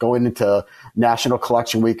know going into National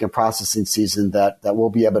Collection Week and processing season that we'll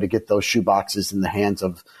be able to get those shoe boxes in the hands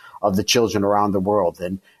of the children around the world.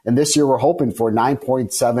 And this year we're hoping for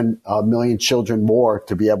 9.7 million children more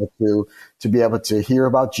to be able to hear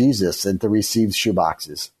about Jesus and to receive shoe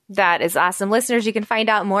boxes. That is awesome. Listeners, you can find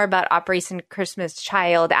out more about Operation Christmas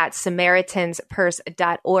Child at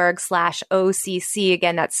SamaritansPurse.org/OCC.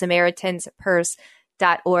 Again, that's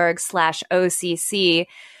SamaritansPurse.org/OCC.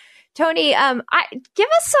 Tony, give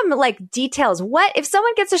us some details. What if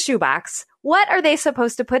someone gets a shoebox? What are they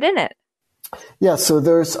supposed to put in it? Yeah, so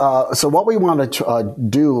there's so what we want to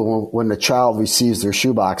do when the child receives their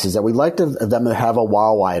shoebox is that we like them to have a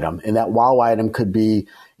wow item, and that wow item could be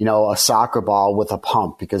a soccer ball with a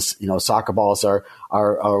pump, because soccer balls are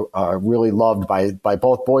really loved by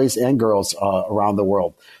both boys and girls around the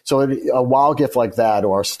world. So a wow gift like that,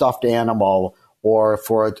 or a stuffed animal, or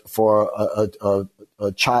for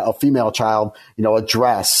a female child, a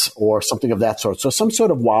dress or something of that sort. So some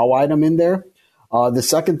sort of wow item in there. The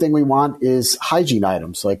second thing we want is hygiene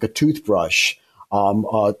items, like a toothbrush,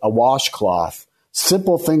 a washcloth.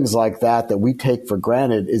 Simple things like that we take for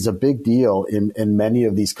granted is a big deal in many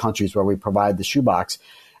of these countries where we provide the shoebox.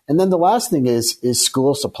 And then the last thing is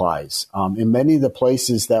school supplies. In many of the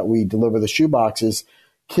places that we deliver the shoeboxes,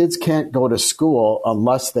 kids can't go to school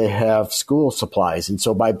unless they have school supplies. And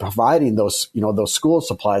so by providing those school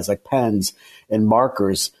supplies like pens and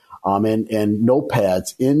markers, and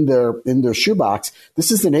notepads in their shoebox,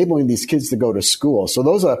 this is enabling these kids to go to school. So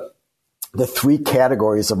those are the 3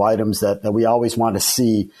 categories of items that we always want to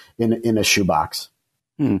see in a shoebox.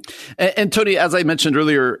 And Tony, as I mentioned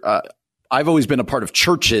earlier, I've always been a part of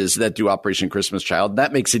churches that do Operation Christmas Child.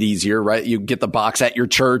 That makes it easier, right? You get the box at your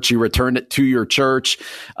church, you return it to your church.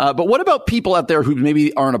 But what about people out there who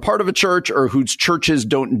maybe aren't a part of a church or whose churches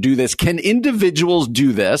don't do this? Can individuals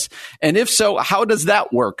do this? And if so, how does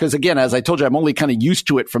that work? Because again, as I told you, I'm only kind of used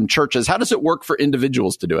to it from churches. How does it work for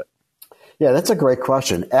individuals to do it? Yeah, that's a great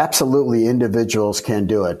question. Absolutely, individuals can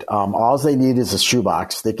do it. All they need is a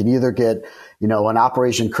shoebox. They can either get, an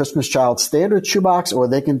Operation Christmas Child standard shoebox, or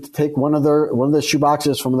they can take one of the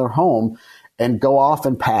shoeboxes from their home and go off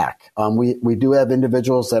and pack. We do have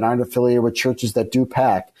individuals that aren't affiliated with churches that do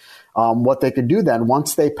pack. What they could do then,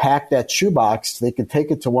 once they pack that shoebox, they could take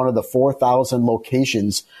it to one of the 4,000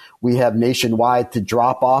 locations we have nationwide to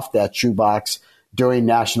drop off that shoebox during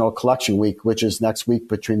National Collection Week, which is next week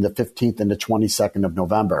between the 15th and the 22nd of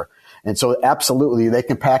November. And so absolutely, they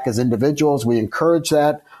can pack as individuals. We encourage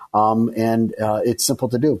that, and it's simple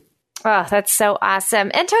to do. Oh, that's so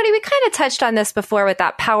awesome. And Tony, we kind of touched on this before with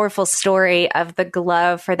that powerful story of the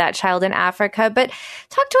glove for that child in Africa, but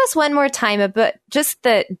talk to us one more time about just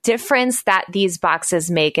the difference that these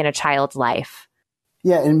boxes make in a child's life.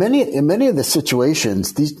 Yeah, in many of the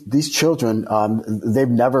situations, these children, they've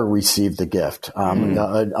never received a gift.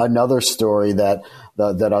 Another story that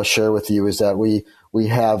I'll share with you is that we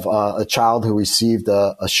have a child who received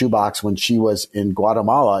a shoebox when she was in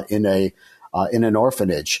Guatemala in an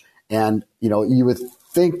orphanage, and you would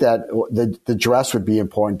think that the dress would be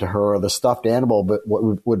important to her, or the stuffed animal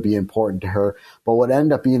would be important to her, but what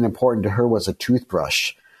ended up being important to her was a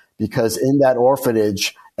toothbrush, because in that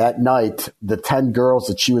orphanage, at night, the 10 girls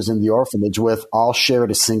that she was in the orphanage with all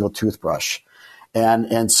shared a single toothbrush.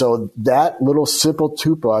 And so that little simple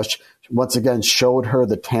toothbrush, once again, showed her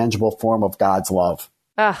the tangible form of God's love.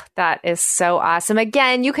 Oh, that is so awesome.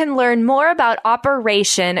 Again, you can learn more about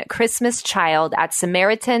Operation Christmas Child at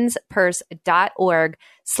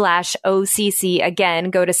SamaritansPurse.org/OCC. Again,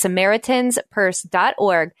 go to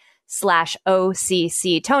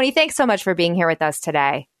SamaritansPurse.org/OCC. Tony, thanks so much for being here with us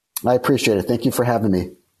today. I appreciate it. Thank you for having me.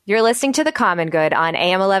 You're listening to The Common Good on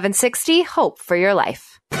AM 1160, Hope for Your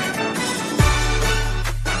Life.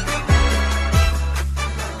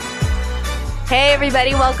 Hey,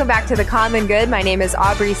 everybody. Welcome back to The Common Good. My name is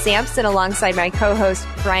Aubrey Sampson alongside my co-host,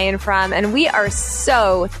 Brian Fromm, and we are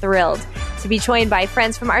so thrilled to be joined by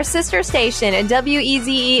friends from our sister station at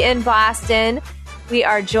WEZE in Boston. We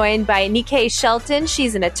are joined by Nikkei Shelton.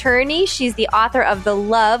 She's an attorney. She's the author of the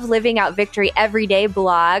Love Living Out Victory Everyday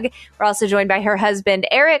blog. We're also joined by her husband,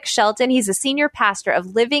 Eric Shelton. He's a senior pastor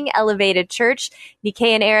of Living Elevated Church.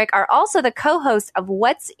 Nikkei and Eric are also the co-hosts of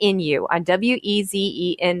What's in You on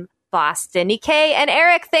WEZE in Boston. Nikkei and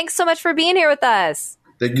Eric, thanks so much for being here with us.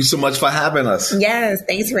 Thank you so much for having us. Yes,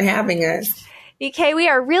 thanks for having us. Nikkei, we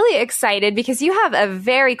are really excited because you have a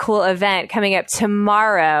very cool event coming up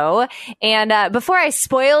tomorrow. And before I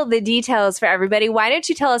spoil the details for everybody, why don't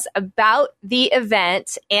you tell us about the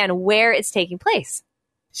event and where it's taking place?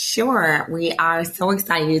 Sure. We are so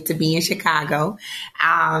excited to be in Chicago.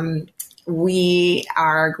 We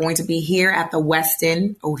are going to be here at the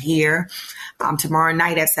Westin O'Hare tomorrow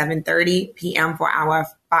night at 7:30 p.m. for our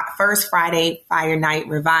first Friday Fire Night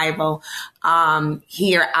Revival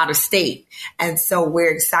here out of state. And so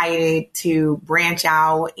we're excited to branch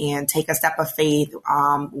out and take a step of faith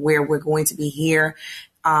where we're going to be here.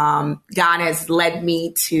 God has led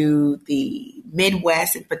me to the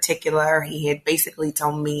Midwest in particular. He had basically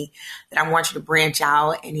told me that I want you to branch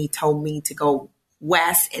out, and he told me to go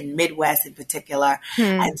West and Midwest in particular.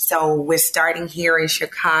 And so we're starting here in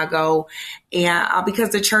Chicago, and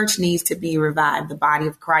because the church needs to be revived, the body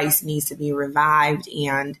of Christ needs to be revived,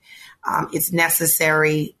 and it's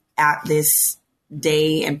necessary at this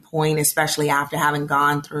day and point, especially after having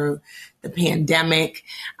gone through the pandemic,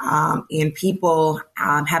 and people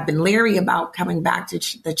have been leery about coming back to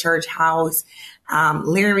the church house.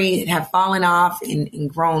 Leery have fallen off and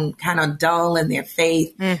grown kind of dull in their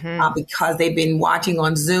faith because they've been watching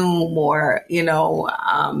on Zoom or,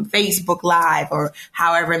 Facebook Live or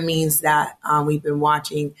however it means that we've been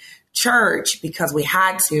watching church because we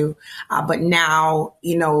had to. But now,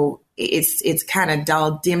 it's kind of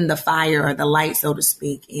dull, dim the fire or the light, so to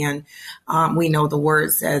speak. And we know the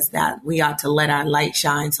word says that we ought to let our light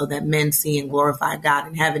shine so that men see and glorify God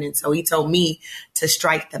in heaven. And so he told me to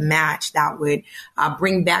strike the match that would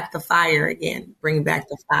bring back the fire again, bring back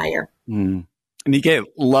the fire. Nikkei,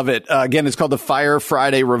 love it. Again, it's called the Fire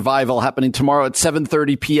Friday Revival, happening tomorrow at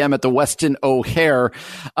 7:30 p.m. at the Westin O'Hare.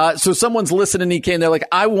 So someone's listening, Nikkei, and they're like,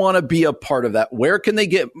 I want to be a part of that. Where can they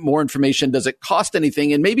get more information? Does it cost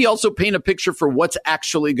anything? And maybe also paint a picture for what's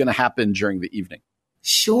actually going to happen during the evening.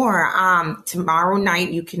 Sure. Tomorrow night,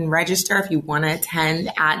 you can register if you want to attend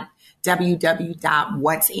at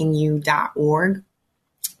www.whatsinyou.org.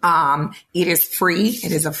 It is free.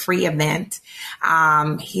 It is a free event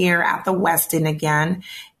here at the Westin again.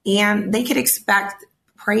 And they could expect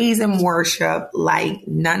praise and worship like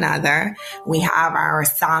none other. We have our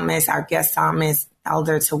psalmist, our guest psalmist,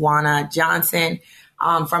 Elder Tawana Johnson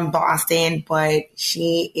from Boston, but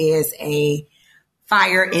she is a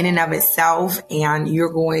fire in and of itself, and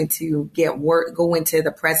you're going to go into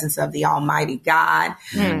the presence of the Almighty God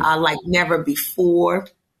like never before.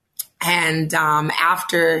 And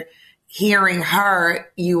after hearing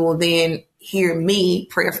her, you will then hear me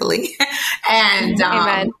prayerfully and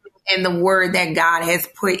the word that God has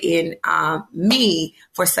put in me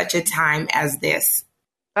for such a time as this.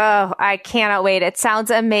 Oh, I cannot wait. It sounds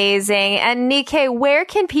amazing. And Nikkei, where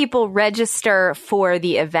can people register for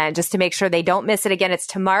the event just to make sure they don't miss it? Again, it's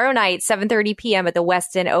tomorrow night, 7:30 p.m. at the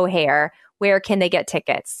Westin O'Hare. Where can they get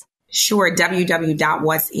tickets? Sure,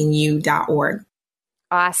 www.whatsinyou.org.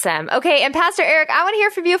 Awesome. Okay. And Pastor Eric, I want to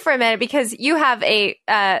hear from you for a minute because you have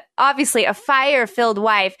obviously a fire-filled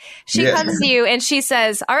wife. She comes to you and she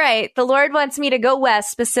says, all right, the Lord wants me to go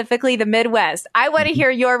west, specifically the Midwest. I want to hear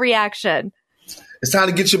your reaction. It's time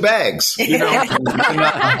to get your bags. That's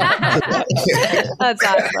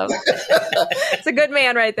awesome. It's a good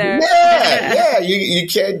man right there. Yeah. You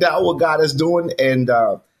can't doubt what God is doing. And,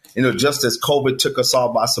 just as COVID took us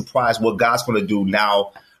all by surprise, what God's going to do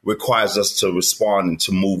now requires us to respond and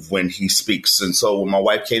to move when he speaks. And so when my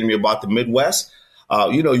wife came to me about the Midwest,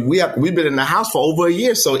 we've been in the house for over a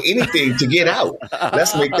year, so anything to get out.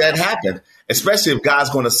 Let's make that happen. Especially if God's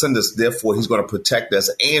going to send us, therefore He's going to protect us,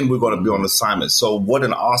 and we're going to be on assignment. So what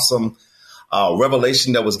an awesome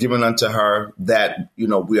revelation that was given unto her, that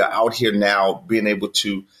we are out here now being able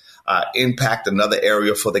to impact another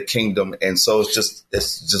area for the kingdom. And so it's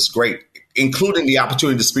just great, including the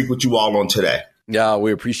opportunity to speak with you all on today. Yeah,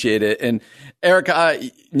 we appreciate it. And Eric,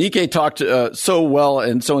 Nike talked so well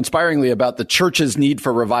and so inspiringly about the church's need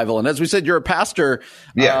for revival. And as we said, you're a pastor.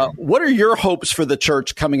 Yeah. What are your hopes for the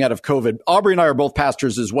church coming out of COVID? Aubrey and I are both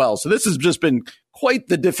pastors as well. So this has just been quite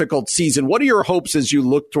the difficult season. What are your hopes as you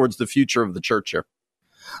look towards the future of the church here?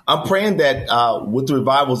 I'm praying that with the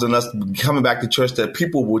revivals and us coming back to church, that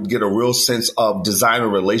people would get a real sense of design a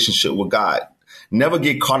relationship with God. Never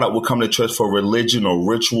get caught up with coming to church for religion or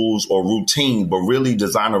rituals or routine, but really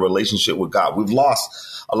design a relationship with God. We've lost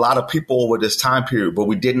a lot of people over this time period, but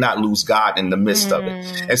we did not lose God in the midst of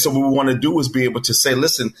it. And so what we want to do is be able to say,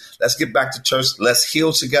 listen, let's get back to church. Let's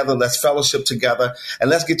heal together. Let's fellowship together. And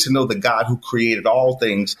let's get to know the God who created all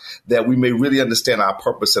things, that we may really understand our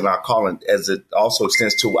purpose and our calling, as it also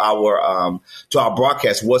extends to our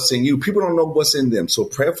broadcast. What's in you? People don't know what's in them. So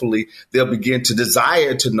prayerfully, they'll begin to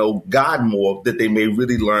desire to know God more, that they may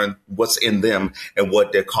really learn what's in them and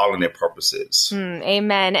what their calling, their purpose is.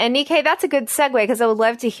 Amen. And Nike, that's a good segue, because I would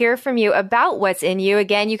love to hear from you about what's in you.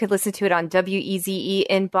 Again, you could listen to it on WEZE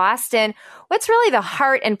in Boston. What's really the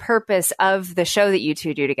heart and purpose of the show that you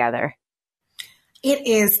two do together? It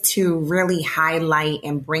is to really highlight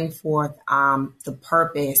and bring forth the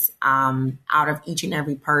purpose out of each and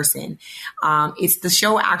every person. The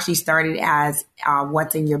show actually started as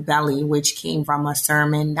What's in Your Belly, which came from a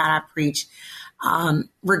sermon that I preached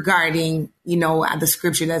regarding, the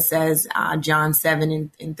scripture that says, John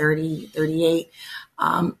 7 and 38,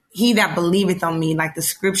 he that believeth on me, like the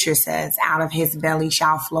scripture says, out of his belly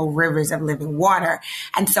shall flow rivers of living water.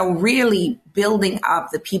 And so really building up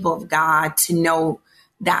the people of God to know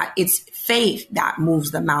that it's faith that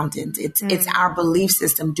moves the mountains. It's our belief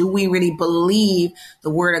system. Do we really believe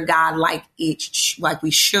the word of God like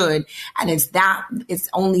we should? And it's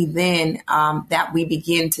only then that we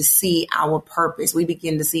begin to see our purpose. We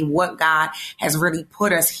begin to see what God has really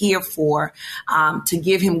put us here for. To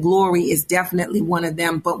give him glory is definitely one of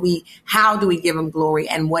them. But how do we give him glory?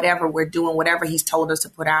 And whatever we're doing, whatever he's told us to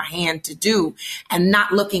put our hand to do, and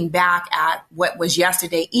not looking back at what was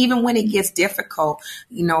yesterday, even when it gets difficult.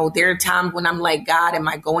 There are times when I'm like, God, am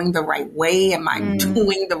I going the right way? Am I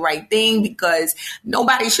doing the right thing? Because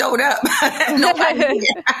nobody showed up. Nobody.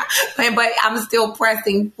 But I'm still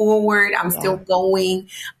pressing forward. I'm still going.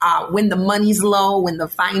 When the money's low, when the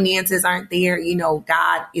finances aren't there,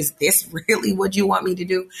 God, is this really what you want me to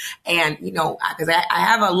do? And, because I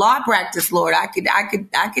have a law practice, Lord, I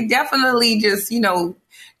could definitely just,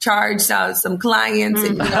 charge some clients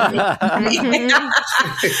and, but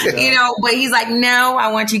he's like, no,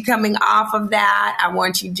 I want you coming off of that. I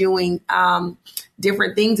want you doing,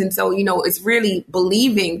 different things. And so, it's really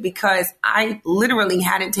believing, because I literally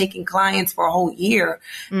hadn't taken clients for a whole year,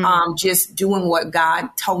 just doing what God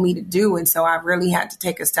told me to do. And so I really had to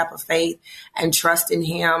take a step of faith and trust in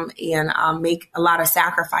him and make a lot of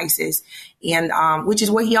sacrifices. And which is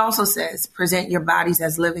what he also says, present your bodies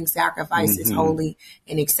as living sacrifices, holy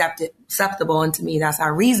and acceptable unto me. That's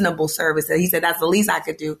our reasonable service. He said that's the least I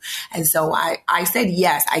could do. And so I said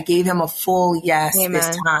yes. I gave him a full yes. Amen.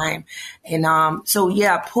 This time. And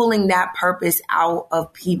pulling that purpose out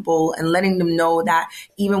of people and letting them know that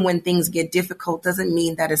even when things get difficult doesn't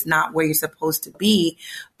mean that it's not where you're supposed to be,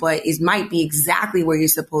 but it might be exactly where you're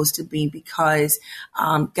supposed to be, because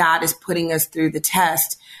God is putting us through the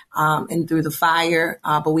test and through the fire,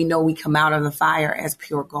 but we know we come out of the fire as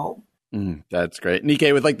pure gold. That's great.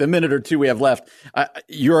 Nike, with like the minute or two we have left,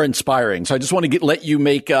 you're inspiring. So I just want to let you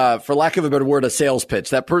make, for lack of a better word, a sales pitch.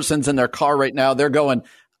 That person's in their car right now. They're going,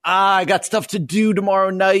 I got stuff to do tomorrow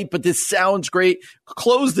night, but this sounds great.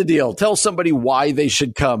 Close the deal. Tell somebody why they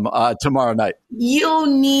should come tomorrow night. You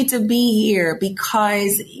need to be here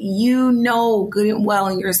because you know good and well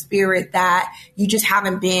in your spirit that you just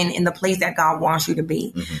haven't been in the place that God wants you to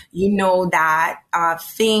be. You know that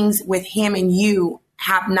things with him and you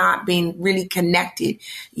have not been really connected.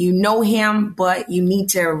 You know him, but you need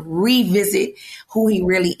to revisit who he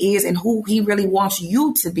really is and who he really wants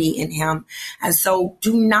you to be in him. And so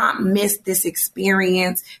do not miss this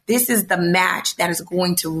experience. This is the match that is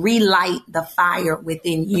going to relight the fire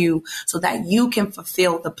within you so that you can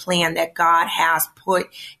fulfill the plan that God has put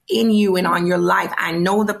in you and on your life. I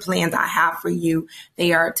know the plans I have for you.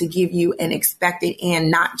 They are to give you an expected end,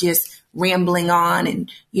 not just rambling on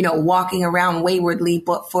and, walking around waywardly,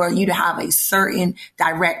 but for you to have a certain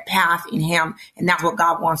direct path in him. And that's what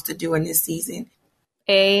God wants to do in this season.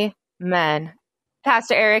 Amen.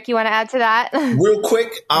 Pastor Eric, you want to add to that? Real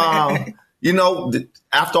quick,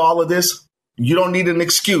 after all of this, you don't need an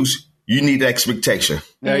excuse. You need expectation.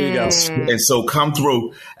 There you go. And so come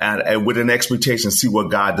through and with an expectation, see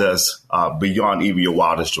what God does beyond even your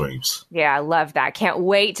wildest dreams. Yeah, I love that. Can't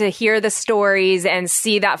wait to hear the stories and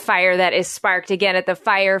see that fire that is sparked again at the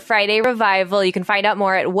Fire Friday Revival. You can find out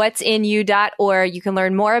more at whatsinu.org. You can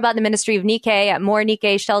learn more about the ministry of Nikkei at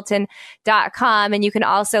morenikkeishelton.com. And you can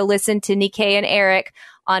also listen to Nikkei and Eric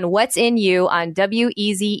on What's in You on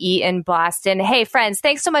WEZE in Boston. Hey, friends,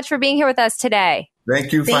 thanks so much for being here with us today.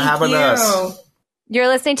 Thank you for having us. You're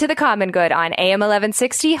listening to The Common Good on AM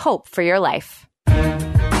 1160, Hope for Your Life.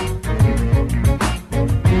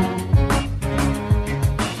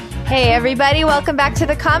 Hey, everybody. Welcome back to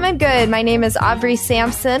The Common Good. My name is Aubrey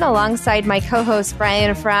Sampson alongside my co-host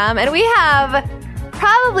Brian Fromm. And we have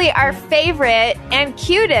probably our favorite and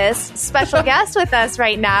cutest special guest with us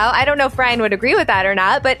right now. I don't know if Brian would agree with that or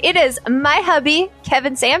not, but it is my hubby,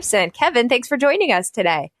 Kevin Sampson. Kevin, thanks for joining us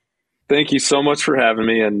today. Thank you so much for having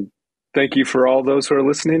me, and thank you for all those who are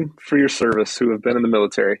listening for your service who have been in the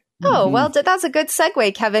military. Oh, well, that's a good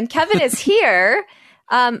segue, Kevin. Kevin is here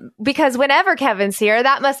because whenever Kevin's here,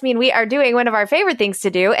 that must mean we are doing one of our favorite things to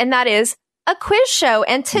do, and that is a quiz show.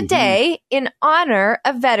 And today, in honor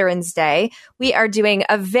of Veterans Day, we are doing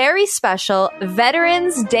a very special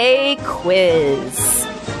Veterans Day quiz.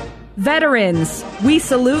 Veterans, we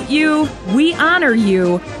salute you, we honor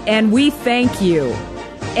you, and we thank you.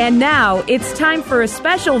 And now it's time for a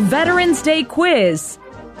special Veterans Day quiz.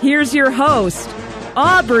 Here's your host,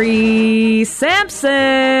 Aubrey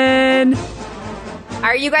Sampson.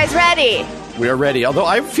 Are you guys ready? We are ready. Although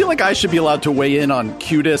I feel like I should be allowed to weigh in on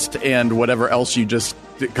cutest and whatever else you just...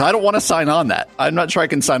 I don't want to sign on that. I'm not sure I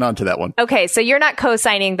can sign on to that one. Okay, so you're not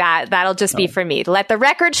co-signing that. That'll just be for me. Let the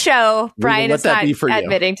record show Brian is not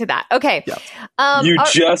admitting to that. Okay. Yeah.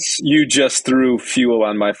 You just threw fuel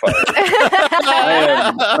on my fire.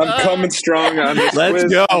 I'm coming strong on this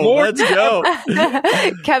quiz. Let's go.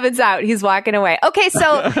 Kevin's out. He's walking away. Okay,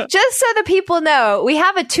 so just so the people know, we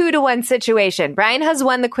have a 2-to-1 situation. Brian has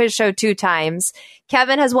won the quiz show 2 times.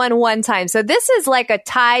 Kevin has won 1 time. So this is like a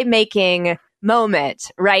tie-making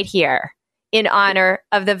moment right here in honor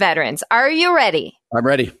of the veterans. Are you ready? I'm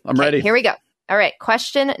ready. I'm ready. Here we go. All right.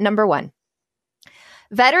 Question number 1.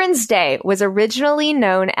 Veterans Day was originally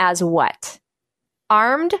known as what?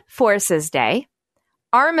 Armed Forces Day,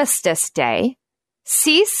 Armistice Day,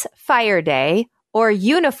 Ceasefire Day, or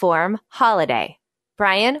Uniform Holiday?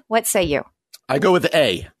 Brian, what say you? I go with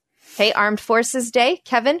A. Okay. Armed Forces Day.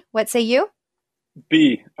 Kevin, what say you?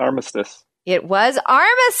 B. Armistice. It was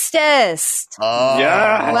Armistice. Oh,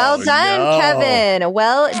 yeah. Well done, Kevin.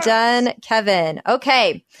 Well done, Kevin.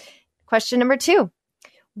 Okay. Question number 2.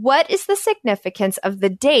 What is the significance of the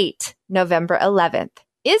date November 11th?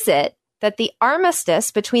 Is it that the armistice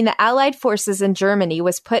between the Allied forces and Germany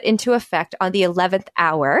was put into effect on the 11th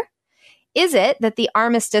hour? Is it that the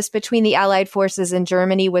armistice between the Allied forces and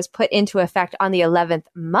Germany was put into effect on the 11th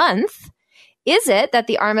month? Is it that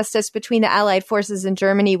the armistice between the Allied forces and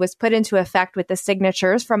Germany was put into effect with the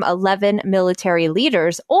signatures from 11 military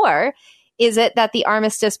leaders? Or is it that the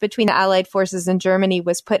armistice between the Allied forces and Germany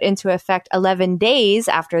was put into effect 11 days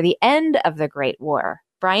after the end of the Great War?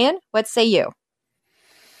 Brian, what say you?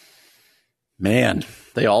 Man,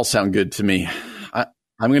 they all sound good to me. I'm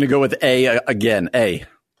going to go with A again. A.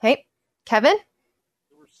 Okay. Kevin?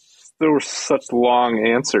 There were such long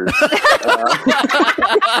answers.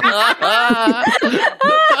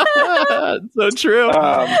 So true.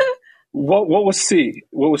 What was C?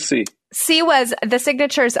 What was C? C was the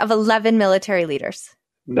signatures of 11 military leaders.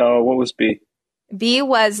 No, what was B? B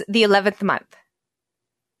was the 11th month.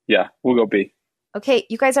 Yeah, we'll go B. Okay,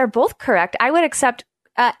 you guys are both correct. I would accept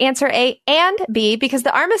answer A and B because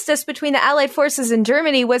the armistice between the Allied forces and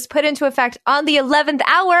Germany was put into effect on the 11th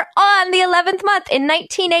hour on the 11th month in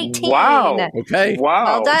 1918. Wow. Okay. Wow.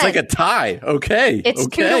 Well done. It's like a tie. Okay. It's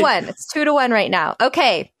 2-1. It's 2-1 right now.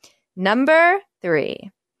 Okay. Number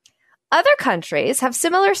 3. Other countries have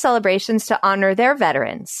similar celebrations to honor their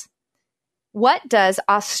veterans. What does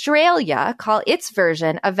Australia call its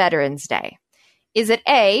version of Veterans Day? Is it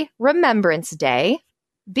A, Remembrance Day,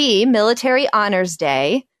 B, Military Honors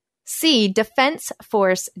Day, C, Defense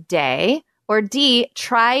Force Day, or D,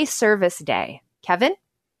 Tri-Service Day? Kevin?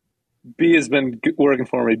 B has been working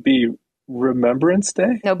for me. B, Remembrance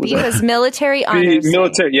Day? No, B was Military Honors Day.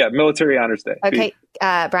 Military Honors Day. Okay,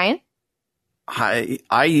 Brian?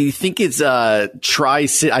 I think it's I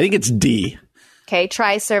think it's D. Okay,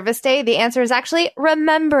 Tri-Service Day. The answer is actually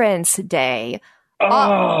Remembrance Day.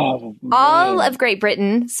 All of Great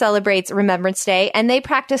Britain celebrates Remembrance Day, and they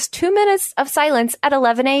practice 2 minutes of silence at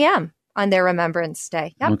 11 a.m. on their Remembrance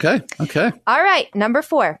Day. Yep. Okay. All right, number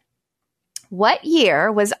 4. What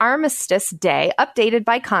year was Armistice Day updated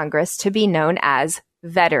by Congress to be known as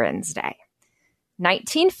Veterans Day?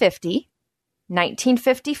 1950,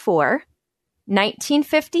 1954,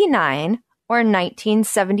 1959, or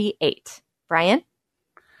 1978? Brian?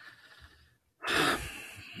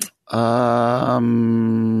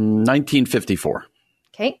 1954.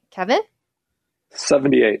 Okay, Kevin?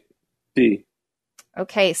 78. B.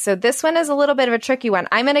 Okay, so this one is a little bit of a tricky one.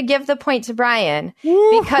 I'm going to give the point to Brian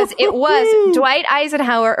because it was Dwight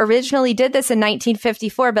Eisenhower originally did this in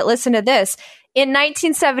 1954, but listen to this. In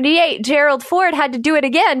 1978, Gerald Ford had to do it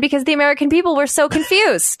again because the American people were so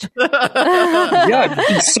confused.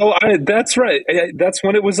 That's right. That's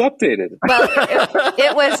when it was updated. Well,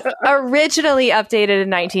 it was originally updated in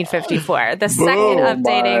 1954. The second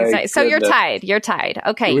updating. So you're tied.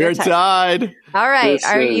 Okay. We're tied. All right.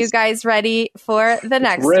 Are you guys ready for the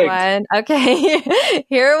next one? Okay.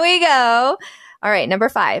 Here we go. All right. Number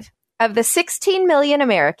 5. Of the 16 million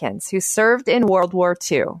Americans who served in World War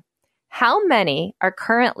II, how many are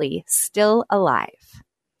currently still alive?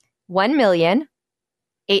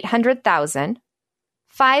 1,800,000,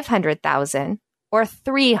 500,000, or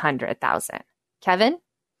 300,000? Kevin?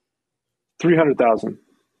 300,000.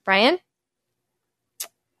 Brian?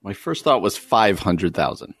 My first thought was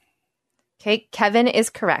 500,000. Okay, Kevin is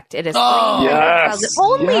correct. It is 300,000.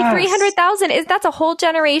 Only 300,000. That's a whole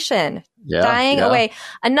generation dying away.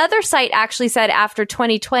 Another site actually said after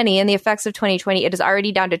 2020 and the effects of 2020, it is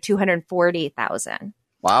already down to 240,000.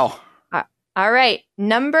 Wow. All right.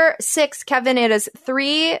 Number 6, Kevin, it is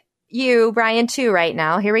 3 you, Brian 2 right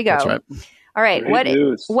now. Here we go. That's right. All right.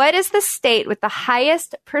 What is the state with the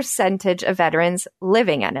highest percentage of veterans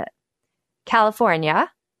living in it?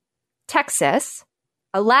 California, Texas,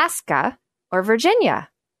 Alaska, or Virginia?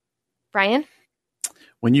 Brian?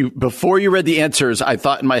 Before you read the answers, I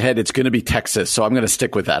thought in my head it's going to be Texas, so I'm going to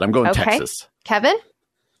stick with that. I'm going Texas. Kevin?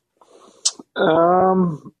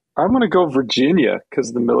 I'm going to go Virginia because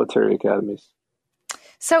of the military academies.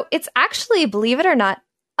 So it's actually, believe it or not,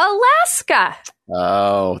 Alaska.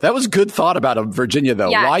 Oh, that was good thought about Virginia, though.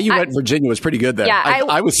 Yeah, why you went Virginia was pretty good there. Yeah,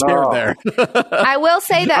 I was scared there. I will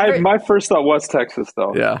say that... my first thought was Texas,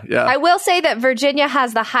 though. Yeah. I will say that Virginia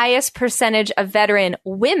has the highest percentage of veteran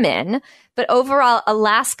women, but overall,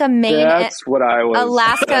 Alaska, Maine... That's what I was...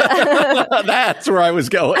 Alaska... That's where I was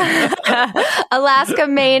going. Alaska,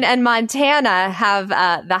 Maine, and Montana have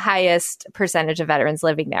the highest percentage of veterans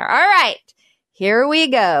living there. All right. Here we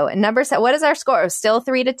go. Number 7. What is our score? Still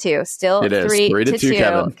 3-2. Still it is 3-2.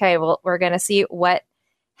 Kevin. Okay, well, we're going to see what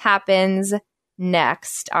happens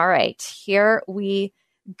next. All right, here we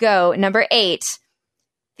go. Number 8.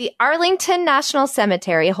 The Arlington National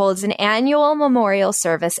Cemetery holds an annual memorial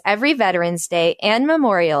service every Veterans Day and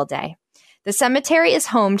Memorial Day. The cemetery is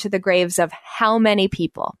home to the graves of how many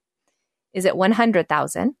people? Is it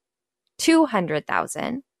 100,000,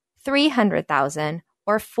 200,000, 300,000,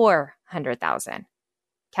 or 400,000?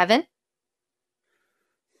 Kevin?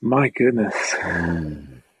 My goodness.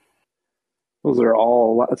 Those are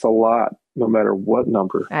all, that's a lot, no matter what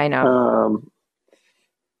number. I know.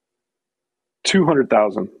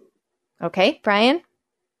 200,000. Okay, Brian?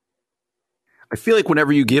 I feel like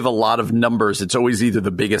whenever you give a lot of numbers, it's always either the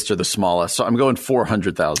biggest or the smallest. So I'm going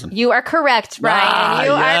 400,000. You are correct, Brian.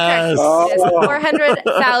 You are correct. It is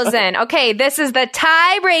 400,000. Okay, this is the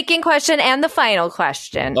tie-breaking question and the final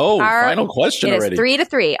question. Oh, final question already. It is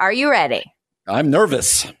 3-3. Are you ready? I'm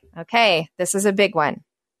nervous. Okay, this is a big one.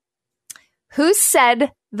 Who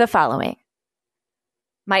said the following?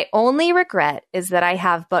 My only regret is that I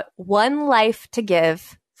have but one life to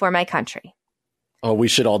give for my country. Oh, we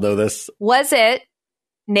should all know this. Was it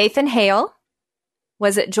Nathan Hale?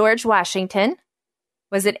 Was it George Washington?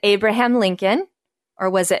 Was it Abraham Lincoln?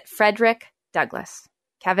 Or was it Frederick Douglass?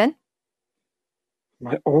 Kevin?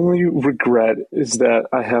 My only regret is that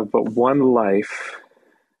I have but one life.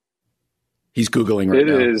 He's Googling right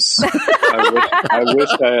now. It is.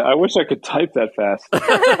 I wish I could type that fast.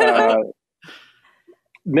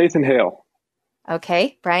 Nathan Hale.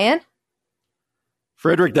 Okay, Brian?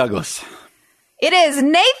 Frederick Douglass. It is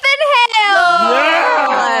Nathan Hale!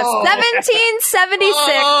 Yeah!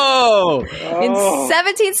 1776. Oh! In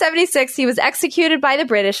 1776, he was executed by the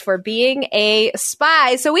British for being a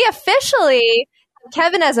spy. So we officially have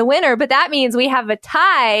Kevin as a winner, but that means we have a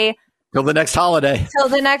tie. Till the next holiday.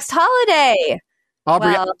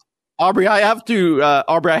 Aubrey, Aubrey, I have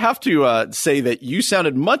to say that you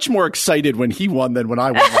sounded much more excited when he won than when I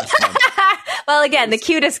won last time. Well, again, the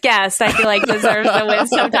cutest guest, I feel like, deserves the win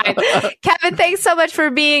sometimes. Kevin, thanks so much for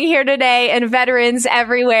being here today. And veterans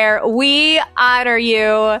everywhere, we honor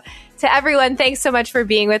you. To everyone, thanks so much for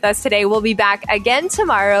being with us today. We'll be back again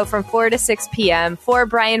tomorrow from 4 to 6 p.m. For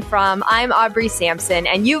Brian Fromm, I'm Aubrey Sampson,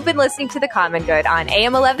 and you've been listening to The Common Good on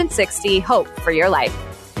AM 1160, Hope for Your Life.